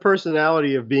don't have the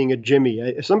personality of being a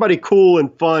Jimmy. Somebody cool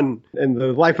and fun and the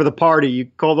life of the party, you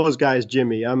call those guys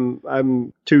Jimmy.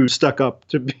 I'm too stuck up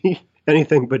to be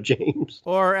anything but James.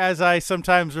 Or as I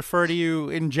sometimes refer to you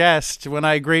in jest when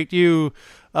I greet you,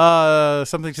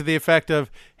 something to the effect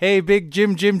of, hey, big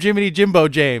Jiminy Jimbo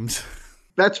James.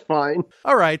 That's fine.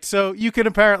 All right, so you can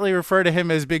apparently refer to him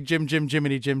as Big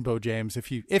Jiminy Jimbo James if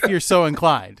you're so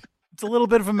inclined. It's a little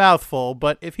bit of a mouthful,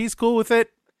 but if he's cool with it,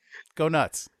 go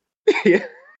nuts. Yeah.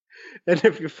 And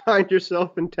if you find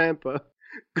yourself in Tampa,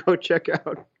 go check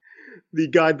out the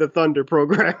Guide the Thunder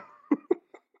program.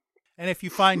 And if you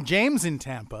find James in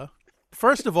Tampa,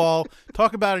 first of all,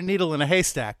 talk about a needle in a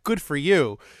haystack. Good for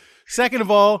you. Second of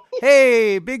all,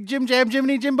 hey, Big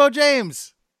Jiminy Jimbo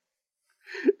James.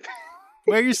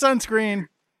 Wear your sunscreen.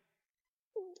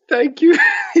 Thank you.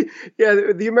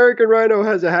 Yeah, the American Rhino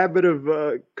has a habit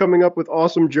of coming up with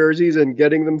awesome jerseys and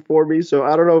getting them for me, so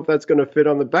I don't know if that's going to fit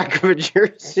on the back of a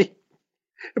jersey.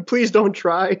 Please don't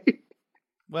try.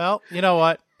 Well, you know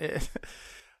what?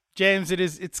 James,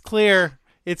 it's clear.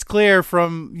 It's clear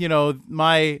from,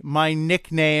 my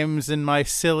nicknames and my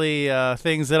silly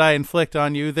things that I inflict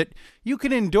on you that you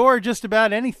can endure just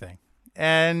about anything.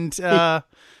 And that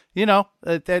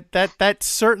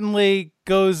certainly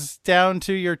goes down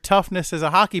to your toughness as a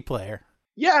hockey player.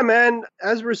 Yeah, man.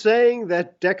 As we're saying,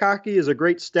 that deck hockey is a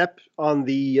great step on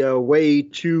the way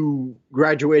to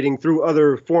graduating through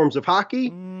other forms of hockey.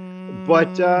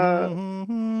 But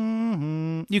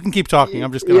you can keep talking.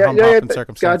 I'm just going to hum in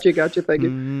circumstance. Gotcha. Thank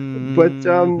you. But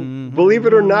believe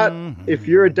it or not, if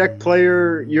you're a deck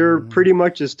player, you're pretty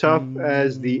much as tough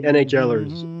as the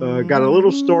NHLers. Got a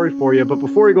little story for you. But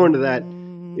before we go into that,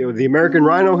 the American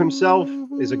Rhino himself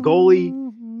is a goalie,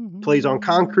 plays on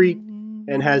concrete,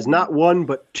 and has not one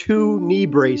but 2 knee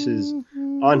braces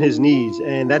on his knees.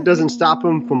 And that doesn't stop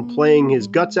him from playing his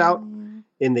guts out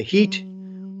in the heat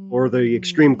or the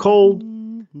extreme cold.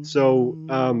 So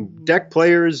deck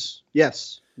players,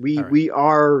 yes, we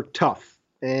are tough.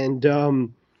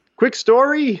 And quick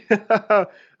story,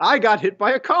 I got hit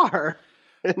by a car,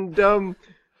 and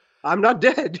I'm not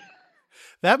dead.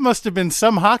 That must have been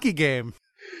some hockey game.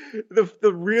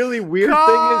 The really weird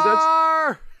thing is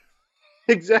that's...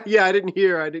 Exactly. Yeah, I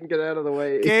didn't get out of the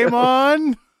way. Game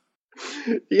on.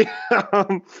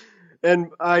 Yeah.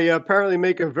 And I apparently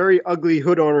make a very ugly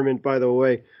hood ornament, by the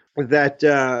way, that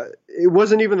it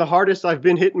wasn't even the hardest I've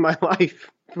been hit in my life,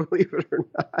 believe it or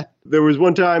not. There was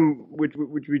one time, which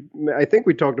I think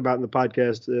we talked about in the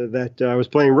podcast, that I was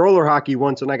playing roller hockey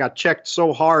once, and I got checked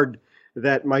so hard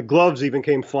that my gloves even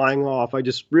came flying off. I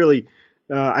just really,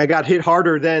 I got hit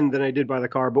harder then than I did by the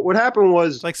car. But what happened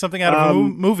was... It's like something out of a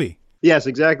movie. Yes,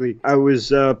 exactly. I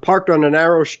was parked on a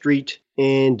narrow street,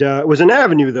 and it was an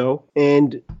avenue, though,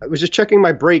 and I was just checking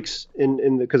my brakes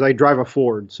because I drive a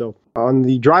Ford. So on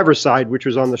the driver's side, which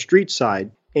was on the street side,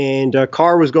 and a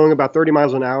car was going about 30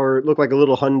 miles an hour. It looked like a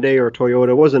little Hyundai or Toyota.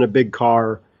 It wasn't a big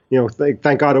car.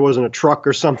 Thank God it wasn't a truck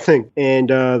or something. And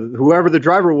whoever the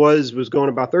driver was going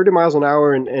about 30 miles an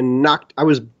hour and knocked. I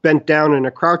was bent down in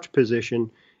a crouch position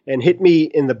and hit me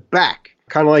in the back,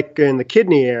 kind of like in the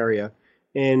kidney area.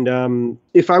 And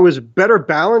if I was better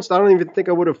balanced, I don't even think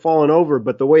I would have fallen over.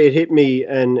 But the way it hit me,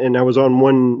 and I was on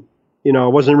one, I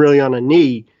wasn't really on a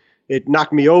knee, it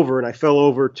knocked me over, and I fell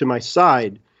over to my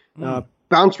side,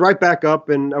 bounced right back up,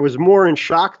 and I was more in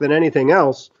shock than anything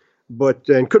else,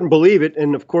 and couldn't believe it.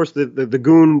 And of course, the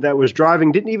goon that was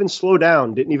driving didn't even slow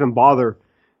down, didn't even bother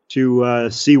to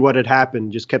see what had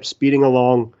happened, just kept speeding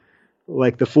along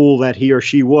like the fool that he or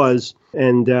she was.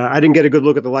 And I didn't get a good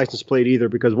look at the license plate either,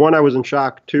 because 1, I was in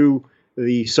shock. 2,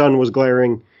 the sun was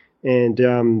glaring, and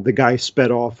the guy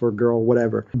sped off, or girl,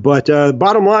 whatever. But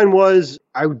bottom line was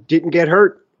I didn't get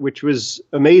hurt, which was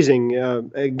amazing.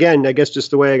 Again, I guess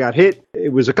just the way I got hit.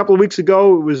 It was a couple of weeks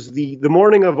ago. It was the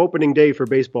morning of opening day for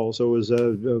baseball. So it was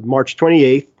March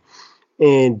 28th.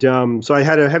 And so I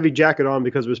had a heavy jacket on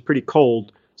because it was pretty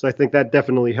cold. So I think that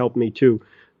definitely helped me too.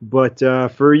 But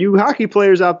for you hockey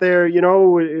players out there,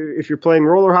 if you're playing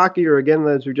roller hockey, or again,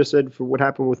 as we just said, for what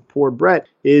happened with poor Brett,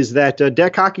 is that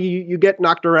deck hockey, you get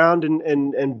knocked around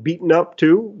and beaten up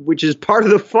too, which is part of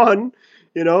the fun,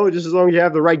 just as long as you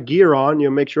have the right gear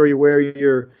on. Make sure you wear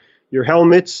your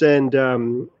helmets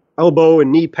and elbow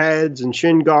and knee pads and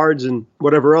shin guards and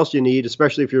whatever else you need,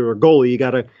 especially if you're a goalie. You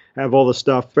got to have all the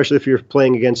stuff, especially if you're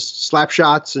playing against slap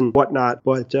shots and whatnot.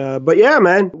 But yeah,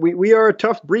 man, we are a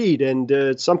tough breed, and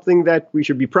it's something that we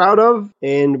should be proud of,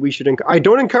 and we should. I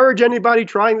don't encourage anybody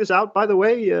trying this out, by the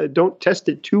way. Don't test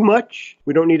it too much.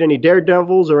 We don't need any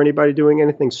daredevils or anybody doing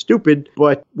anything stupid,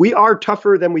 but we are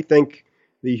tougher than we think,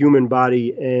 the human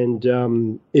body,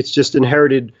 and it's just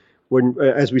inherited. When,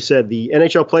 as we said, the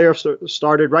NHL playoffs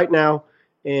started right now,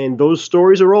 and those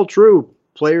stories are all true.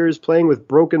 Players playing with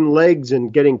broken legs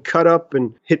and getting cut up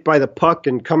and hit by the puck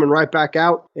and coming right back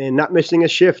out and not missing a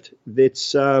shift.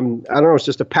 It's, I don't know, it's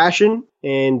just a passion,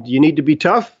 and you need to be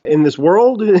tough in this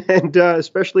world, and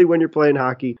especially when you're playing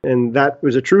hockey. And that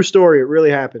was a true story. It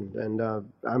really happened, and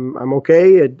I'm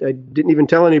okay. I didn't even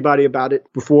tell anybody about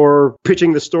it before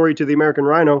pitching the story to the American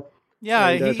Rhino. Yeah,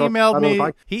 and,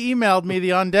 he emailed me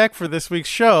the on deck for this week's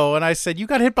show, and I said, "You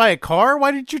got hit by a car? Why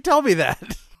didn't you tell me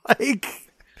that?"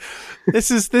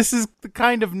 This is the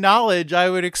kind of knowledge I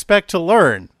would expect to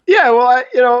learn. Yeah, well,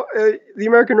 the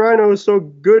American Rhino is so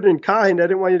good and kind. I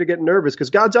didn't want you to get nervous,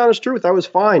 because God's honest truth, I was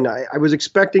fine. I was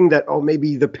expecting that,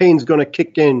 maybe the pain's going to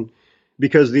kick in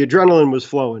because the adrenaline was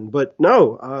flowing. But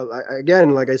no,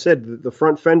 again, like I said, the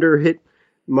front fender hit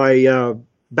my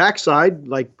backside,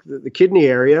 like the kidney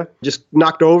area, just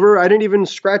knocked over. I didn't even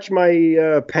scratch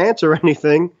my pants or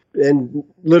anything, and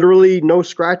literally no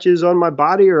scratches on my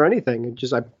body or anything. It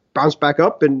just, I bounced back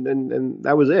up, and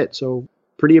that was it. So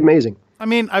pretty amazing. I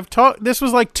mean, this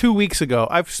was like 2 weeks ago.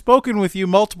 I've spoken with you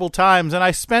multiple times, and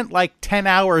I spent like 10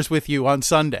 hours with you on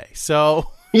Sunday.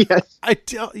 So yes,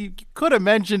 you could have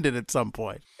mentioned it at some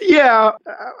point. Yeah.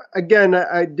 Again,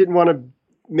 I didn't want to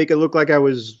make it look like I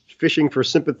was fishing for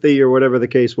sympathy or whatever the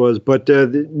case was. But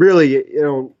really,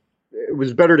 it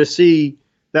was better to see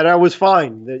that I was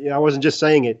fine. That I wasn't just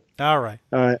saying it. All right.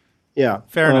 Yeah.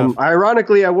 Fair enough.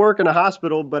 Ironically, I work in a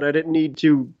hospital, but I didn't need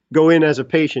to go in as a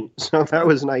patient, so that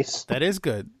was nice. That is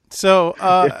good. So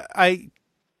I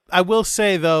will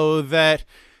say, though, that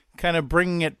kind of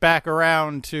bringing it back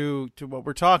around to what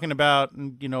we're talking about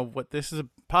and, what this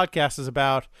podcast is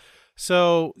about.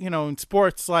 So, in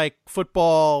sports like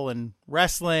football and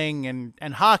wrestling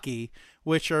and hockey,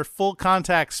 which are full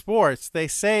contact sports, they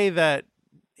say that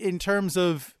in terms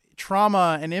of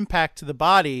trauma and impact to the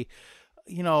body,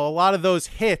 a lot of those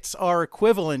hits are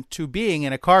equivalent to being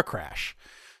in a car crash.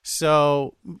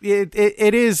 So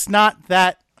it is not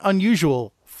that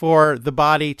unusual for the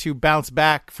body to bounce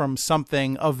back from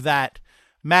something of that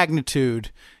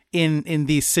magnitude in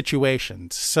these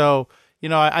situations. So,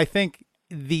 I think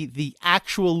the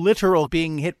actual literal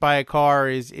being hit by a car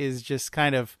is just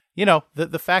kind of,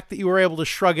 the fact that you were able to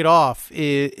shrug it off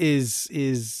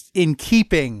is in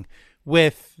keeping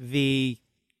with the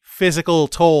physical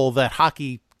toll that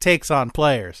hockey takes on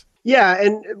players. Yeah,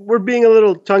 and we're being a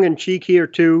little tongue-in-cheek here,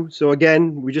 too. So,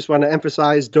 again, we just want to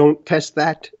emphasize, don't test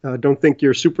that. Don't think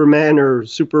you're Superman or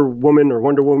Superwoman or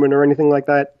Wonder Woman or anything like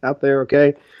that out there,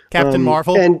 okay? Captain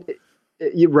Marvel. And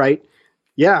you're right.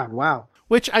 Yeah, wow.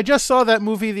 Which I just saw that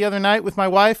movie the other night with my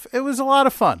wife. It was a lot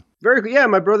of fun. Very good. Yeah,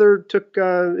 my brother took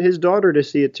his daughter to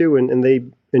see it, too, and they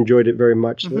enjoyed it very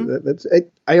much. Mm-hmm. So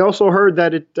I also heard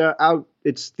that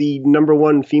it's the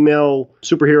 #1 female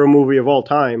superhero movie of all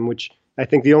time, which I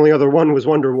think the only other one was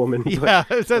Wonder Woman. Yeah,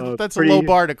 that's a low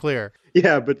bar to clear.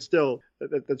 Yeah, but still,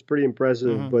 that's pretty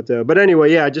impressive. Mm-hmm. But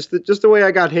anyway, yeah, just the way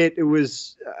I got hit, it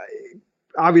was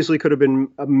obviously could have been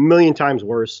a million times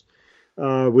worse.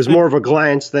 It was more of a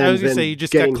glance than. I was going to say, you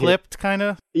just got clipped, kind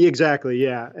of? Exactly,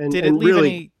 yeah. And did it leave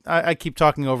any? I keep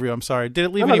talking over you. I'm sorry. Did it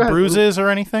leave any bruises or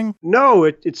anything? No,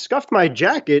 it scuffed my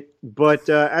jacket. But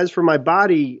as for my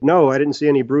body, no, I didn't see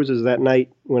any bruises that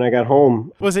night when I got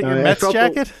home. Was it your Mets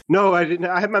jacket? No, I didn't.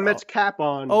 I had my Mets cap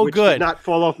on, which good. did not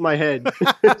fall off my head.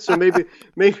 So maybe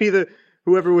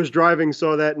whoever was driving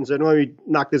saw that and said, "Let me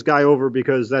knock this guy over,"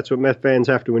 because that's what Met fans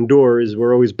have to endure. Is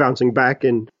we're always bouncing back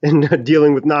and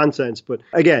dealing with nonsense. But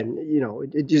again,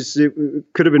 it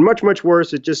could have been much, much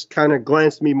worse. It just kind of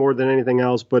glanced me more than anything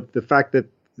else. But the fact that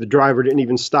the driver didn't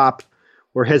even stop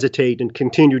or hesitate and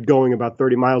continued going about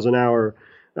 30 miles an hour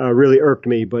really irked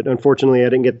me. But unfortunately, I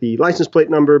didn't get the license plate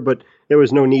number. But there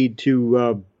was no need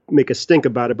to make a stink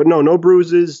about it. But no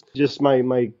bruises. Just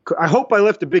my. I hope I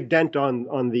left a big dent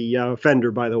on the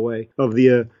fender, by the way, of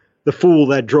the fool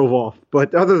that drove off.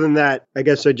 But other than that, I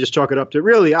guess I just chalk it up to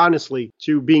really, honestly,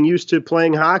 to being used to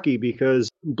playing hockey, because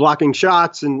blocking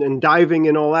shots and diving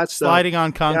and all that sliding stuff.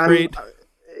 On concrete.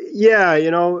 Yeah,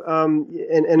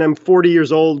 and I'm 40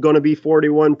 years old, going to be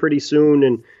 41 pretty soon,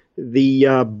 and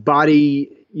the body,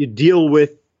 you deal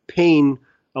with pain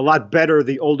a lot better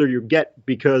the older you get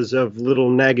because of little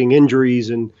nagging injuries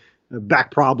and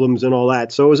back problems and all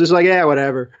that. So it was just like, yeah,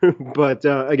 whatever. But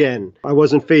again, I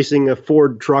wasn't facing a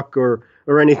Ford truck or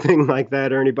anything like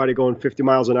that, or anybody going 50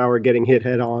 miles an hour getting hit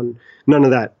head on. None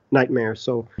of that nightmare.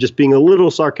 So just being a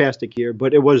little sarcastic here,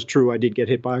 but it was true. I did get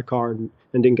hit by a car and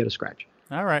didn't get a scratch.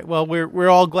 All right. Well, we're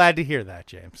all glad to hear that,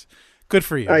 James. Good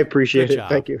for you. I appreciate it.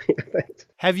 Thank you. Thanks.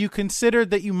 Have you considered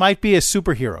that you might be a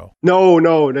superhero? No.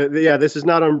 Yeah, this is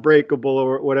not Unbreakable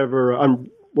or whatever.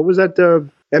 What was that?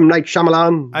 M. Night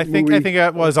Shyamalan. I think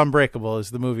it was Unbreakable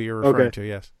is the movie you're referring to.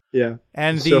 Yes. Yeah.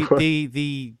 And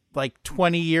the like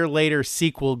 20-year later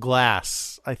sequel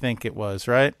Glass, I think it was,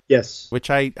 right? Yes. Which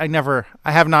I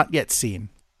have not yet seen.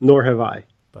 Nor have I.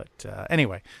 But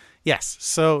anyway, yes.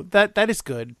 So that is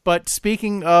good. But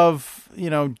speaking of,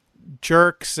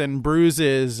 jerks and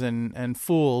bruises and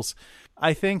fools,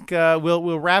 I think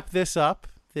we'll wrap this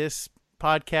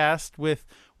podcast with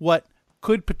what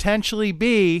could potentially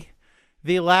be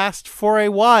the last for a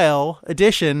while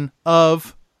edition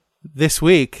of This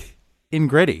Week in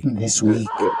Gritty. This Week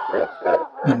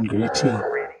in Gritty.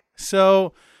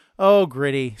 So,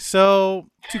 Gritty.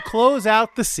 So to close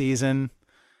out the season,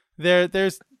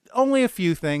 there's only a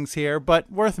few things here,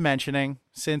 but worth mentioning,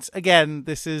 since, again,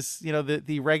 this is,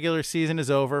 the regular season is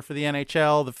over for the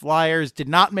NHL. The Flyers did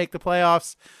not make the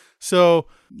playoffs. So,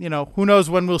 who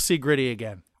knows when we'll see Gritty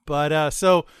again. But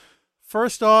so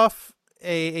first off,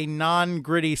 a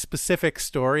non-Gritty specific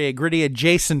story, a Gritty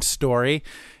adjacent story.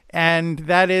 And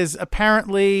that is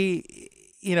apparently,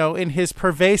 in his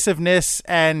pervasiveness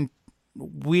and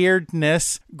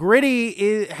weirdness,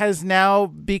 Gritty has now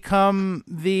become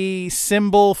the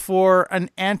symbol for an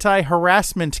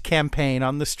anti-harassment campaign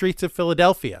on the streets of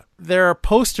Philadelphia. There are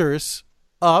posters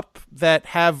up that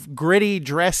have Gritty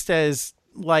dressed as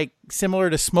like similar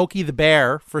to Smokey the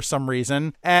Bear for some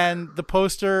reason. And the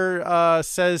poster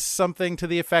says something to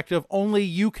the effect of only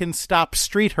you can stop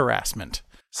street harassment.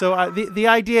 So the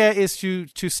idea is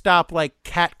to stop like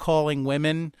catcalling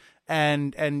women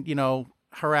and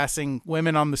harassing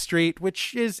women on the street,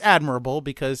 which is admirable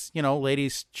because,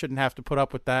 ladies shouldn't have to put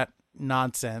up with that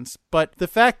nonsense. But the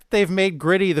fact that they've made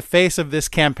Gritty the face of this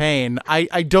campaign,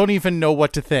 I don't even know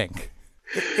what to think.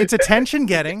 It's attention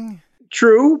getting.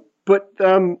 True, but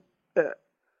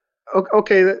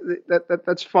okay,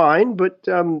 that's fine. But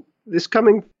this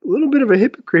coming a little bit of a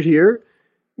hypocrite here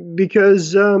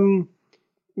because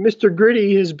Mr.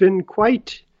 Gritty has been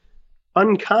quite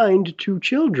unkind to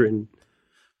children.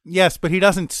 Yes, but he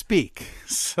doesn't speak,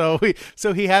 so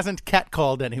he hasn't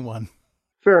catcalled anyone.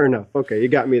 Fair enough. Okay, you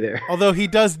got me there. Although he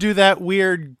does do that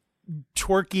weird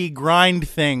twerky grind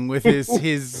thing with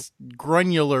his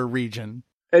granular region.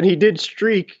 And he did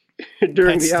streak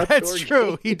during the outdoor That's true.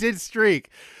 game. He did streak.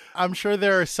 I'm sure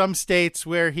there are some states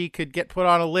where he could get put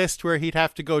on a list where he'd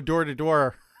have to go door to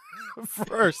door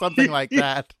for something like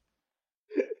that.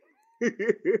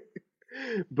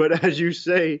 But as you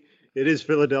say, it is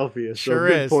Philadelphia. So Sure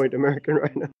good is. point, American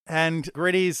Rhino. And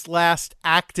Gritty's last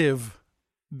active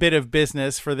bit of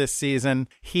business for this season,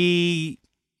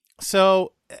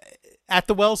 so at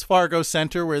the Wells Fargo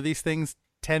Center where these things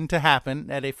tend to happen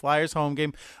at a Flyers home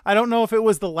game. I don't know if it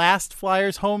was the last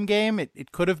Flyers home game.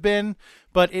 It could have been,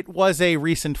 but it was a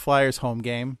recent Flyers home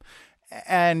game.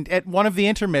 And at one of the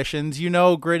intermissions,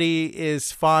 Gritty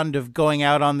is fond of going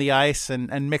out on the ice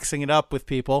and mixing it up with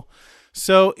people.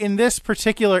 So in this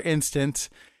particular instance,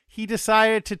 he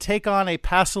decided to take on a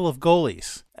passel of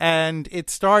goalies. And it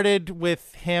started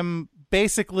with him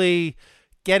basically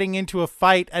getting into a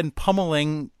fight and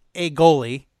pummeling a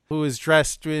goalie who was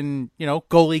dressed in,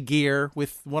 goalie gear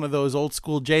with one of those old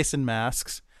school Jason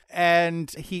masks. And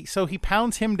he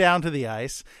pounds him down to the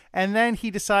ice, and then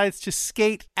he decides to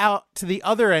skate out to the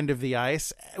other end of the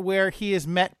ice where he is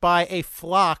met by a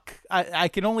flock. I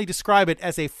can only describe it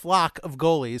as a flock of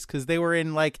goalies because they were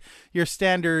in like your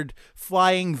standard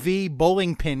flying V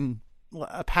bowling pin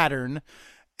pattern.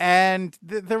 And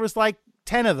there was like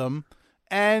 10 of them.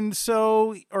 And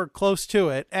so, or close to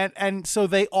it. And so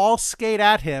they all skate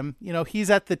at him. He's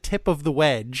at the tip of the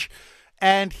wedge,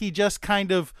 and he just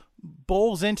kind of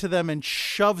bowls into them and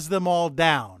shoves them all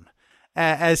down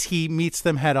as he meets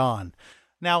them head on.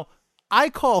 Now, I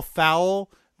call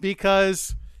foul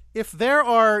because if there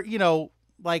are,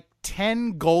 like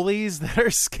 10 goalies that are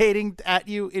skating at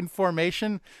you in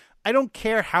formation, I don't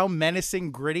care how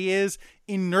menacing Gritty is,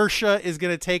 inertia is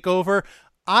going to take over.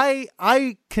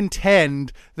 I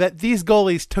contend that these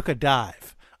goalies took a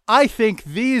dive. I think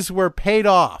these were paid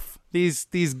off, these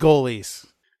goalies.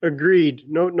 Agreed.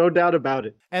 No doubt about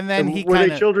it. And then were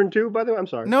they children too, by the way? I'm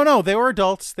sorry. No, they were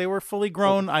adults. They were fully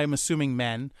grown. Okay. I'm assuming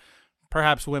men,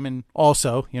 perhaps women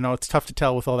also. It's tough to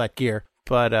tell with all that gear.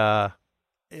 But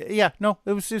it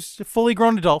was just fully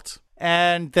grown adults.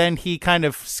 And then he kind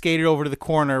of skated over to the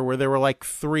corner where there were like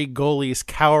 3 goalies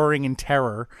cowering in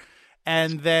terror.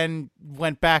 And then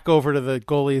went back over to the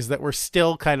goalies that were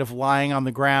still kind of lying on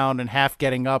the ground and half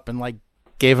getting up and like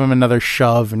gave them another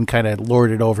shove and kind of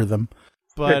lorded over them.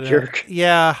 But jerk.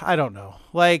 I don't know.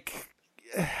 Like,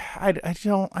 I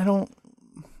don't.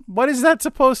 What is that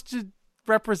supposed to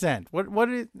represent? What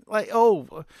is like?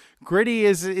 Oh, Gritty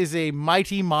is a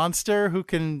mighty monster who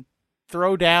can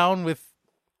throw down with.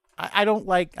 I don't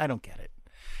get it.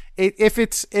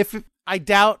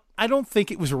 I don't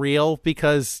think it was real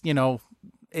because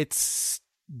it's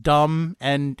dumb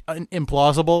and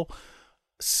implausible.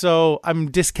 So I'm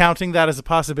discounting that as a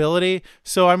possibility.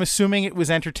 So I'm assuming it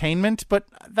was entertainment, but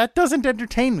that doesn't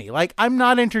entertain me. Like, I'm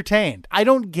not entertained. I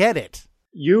don't get it.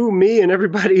 You, me, and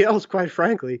everybody else, quite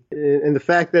frankly. And the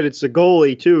fact that it's a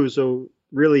goalie, too, so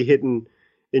really hitting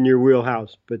in your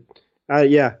wheelhouse. But,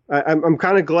 I'm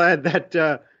kind of glad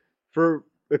that for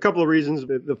a couple of reasons,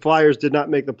 the Flyers did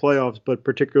not make the playoffs, but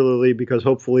particularly because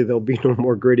hopefully there'll be no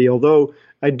more Gritty. Although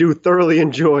I do thoroughly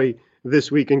enjoy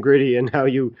This Week in Gritty and how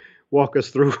you walk us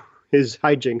through his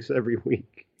hijinks every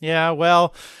week. Yeah,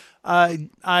 well,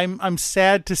 I'm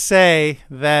sad to say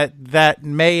that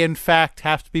may in fact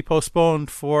have to be postponed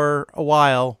for a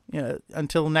while,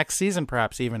 until next season,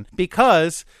 perhaps even,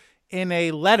 because in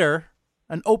a letter,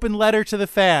 an open letter to the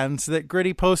fans that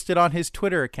Gritty posted on his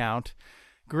Twitter account,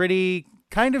 Gritty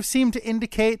kind of seemed to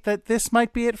indicate that this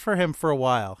might be it for him for a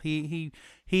while. He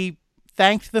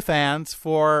thanked the fans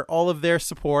for all of their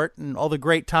support and all the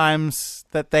great times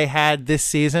that they had this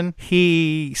season.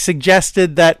 He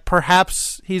suggested that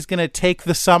perhaps he's going to take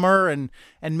the summer and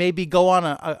maybe go on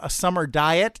a summer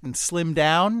diet and slim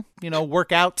down,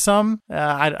 work out some.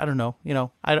 I don't know.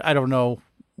 I don't know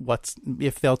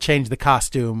if they'll change the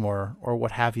costume or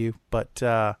what have you. But,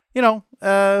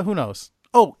 who knows?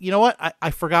 Oh, you know what? I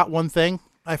forgot one thing.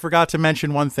 I forgot to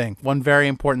mention one thing, one very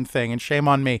important thing, and shame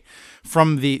on me,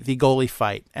 from the goalie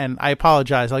fight. And I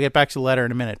apologize. I'll get back to the letter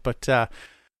in a minute. But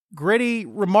Gritty,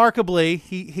 remarkably,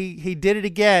 he did it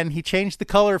again. He changed the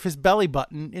color of his belly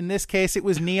button. In this case, it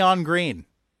was neon green.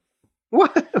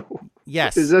 What?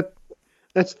 Yes.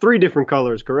 That's 3 different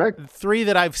colors, correct? 3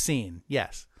 that I've seen,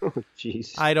 yes. Oh,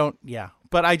 jeez.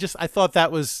 But I thought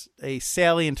that was a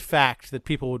salient fact that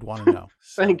people would want to know.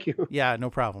 So, thank you. Yeah, no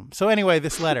problem. So anyway,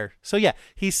 this letter. So yeah,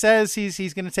 he says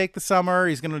he's going to take the summer.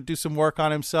 He's going to do some work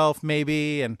on himself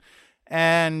maybe,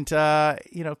 and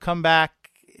come back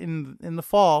in the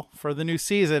fall for the new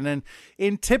season. And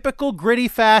in typical Gritty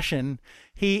fashion,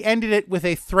 he ended it with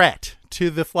a threat to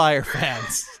the Flyer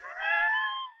fans.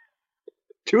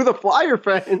 To the Flyer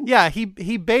fans. Yeah,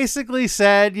 he basically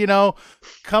said,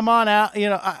 come on out.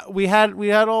 We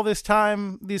had all this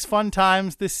time, these fun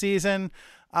times this season.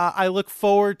 I look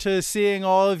forward to seeing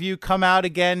all of you come out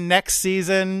again next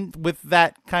season with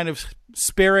that kind of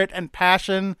spirit and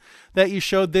passion that you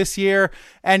showed this year.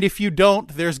 And if you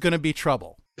don't, there's going to be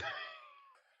trouble.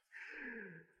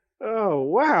 Oh,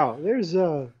 wow. There's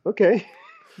okay.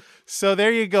 So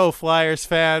there you go, Flyers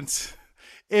fans.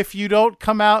 If you don't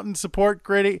come out and support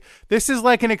Gritty, this is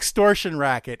like an extortion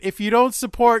racket. If you don't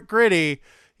support Gritty,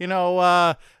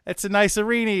 it's a nice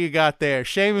arena you got there.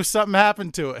 Shame if something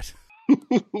happened to it.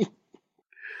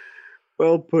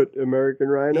 Well put, American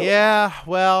Rhino. Yeah,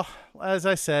 well, as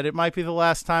I said, it might be the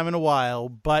last time in a while,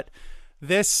 but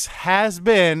this has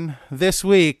been This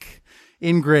Week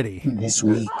in Gritty. This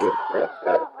Week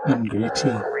in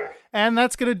Gritty. And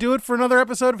that's going to do it for another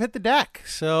episode of Hit the Deck.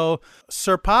 So,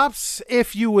 Sir Pops,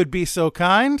 if you would be so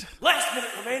kind. Last minute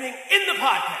remaining in the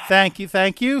podcast.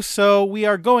 Thank you. So we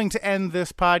are going to end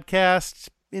this podcast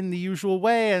in the usual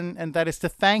way, and that is to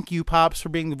thank you, Pops, for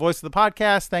being the voice of the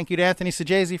podcast. Thank you to Anthony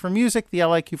Sajazi for music, the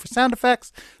LIQ for sound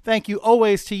effects. Thank you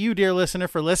always to you, dear listener,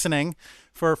 for listening,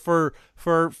 for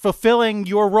fulfilling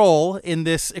your role in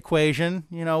this equation.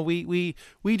 We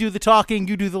do the talking,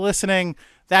 you do the listening.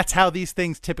 That's how these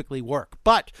things typically work.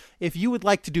 But if you would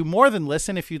like to do more than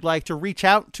listen, if you'd like to reach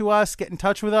out to us, get in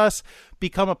touch with us,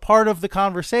 become a part of the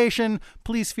conversation,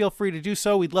 please feel free to do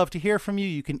so. We'd love to hear from you.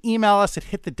 You can email us at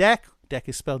hitthedeck. Deck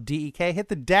is spelled D-E-K.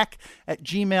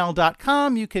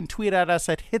 hitthedeck@gmail.com. You can tweet at us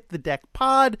at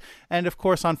hitthedeckpod. And of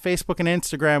course, on Facebook and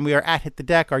Instagram, we are at Hit the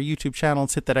Deck. Our YouTube channel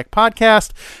is Hit the Deck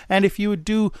Podcast. And if you would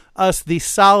do us the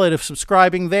solid of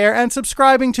subscribing there and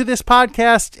subscribing to this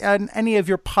podcast on any of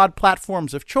your pod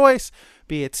platforms of choice,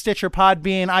 be it Stitcher,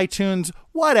 Podbean, iTunes,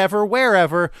 whatever,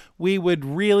 wherever, we would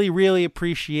really, really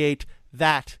appreciate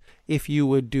that if you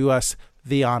would do us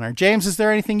the honor. James, is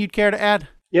there anything you'd care to add?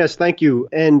 Yes, thank you.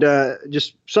 And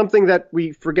just something that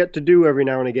we forget to do every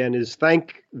now and again is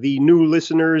thank the new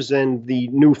listeners and the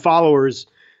new followers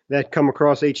that come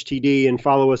across HTD and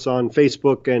follow us on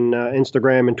Facebook and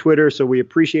Instagram and Twitter. So we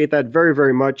appreciate that very,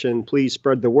 very much. And please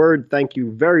spread the word. Thank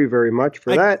you very, very much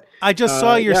for that. I just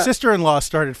saw your sister-in-law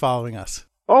started following us.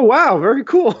 Oh, wow. Very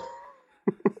cool.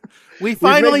 We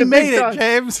finally made it,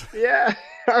 James. Yeah.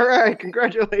 All right.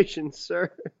 Congratulations,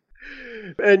 sir.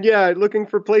 And yeah, looking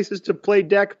for places to play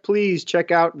deck, please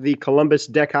check out the Columbus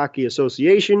Deck Hockey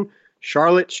Association,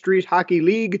 Charlotte Street Hockey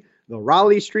League, the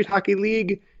Raleigh Street Hockey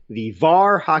League, the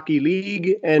VAR Hockey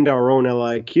League, and our own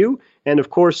LIQ. And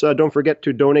of course, don't forget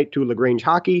to donate to LaGrange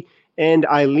Hockey and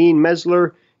Eileen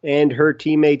Mesler and her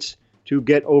teammates to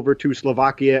get over to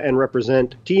Slovakia and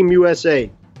represent Team USA.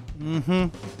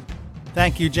 Mm-hmm.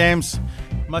 Thank you, James.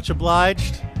 Much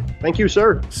obliged. Thank you,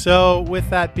 sir. So with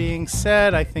that being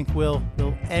said, I think we'll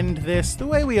end this the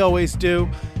way we always do.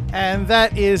 And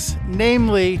that is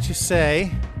namely to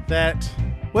say that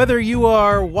whether you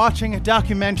are watching a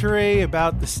documentary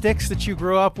about the sticks that you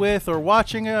grew up with or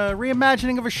watching a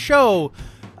reimagining of a show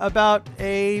about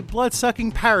a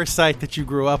blood-sucking parasite that you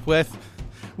grew up with,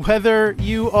 whether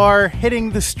you are hitting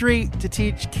the street to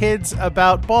teach kids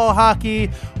about ball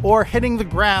hockey or hitting the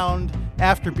ground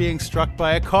after being struck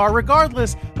by a car,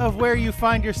 regardless of where you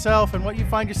find yourself and what you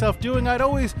find yourself doing, I'd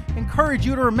always encourage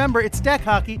you to remember it's deck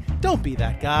hockey. Don't be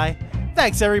that guy.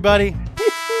 Thanks, everybody.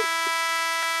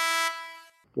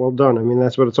 Well done. I mean,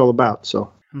 that's what it's all about,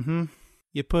 so. Mm-hmm.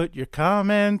 You put your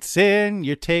comments in,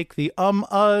 you take the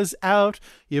uhs out.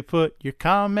 You put your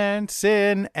comments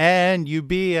in, and you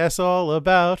BS all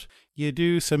about. You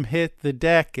do some hit the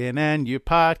deckin' and you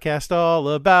podcast all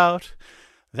about.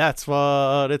 That's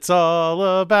what it's all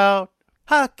about.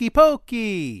 Hockey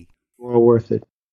pokey. Well worth it.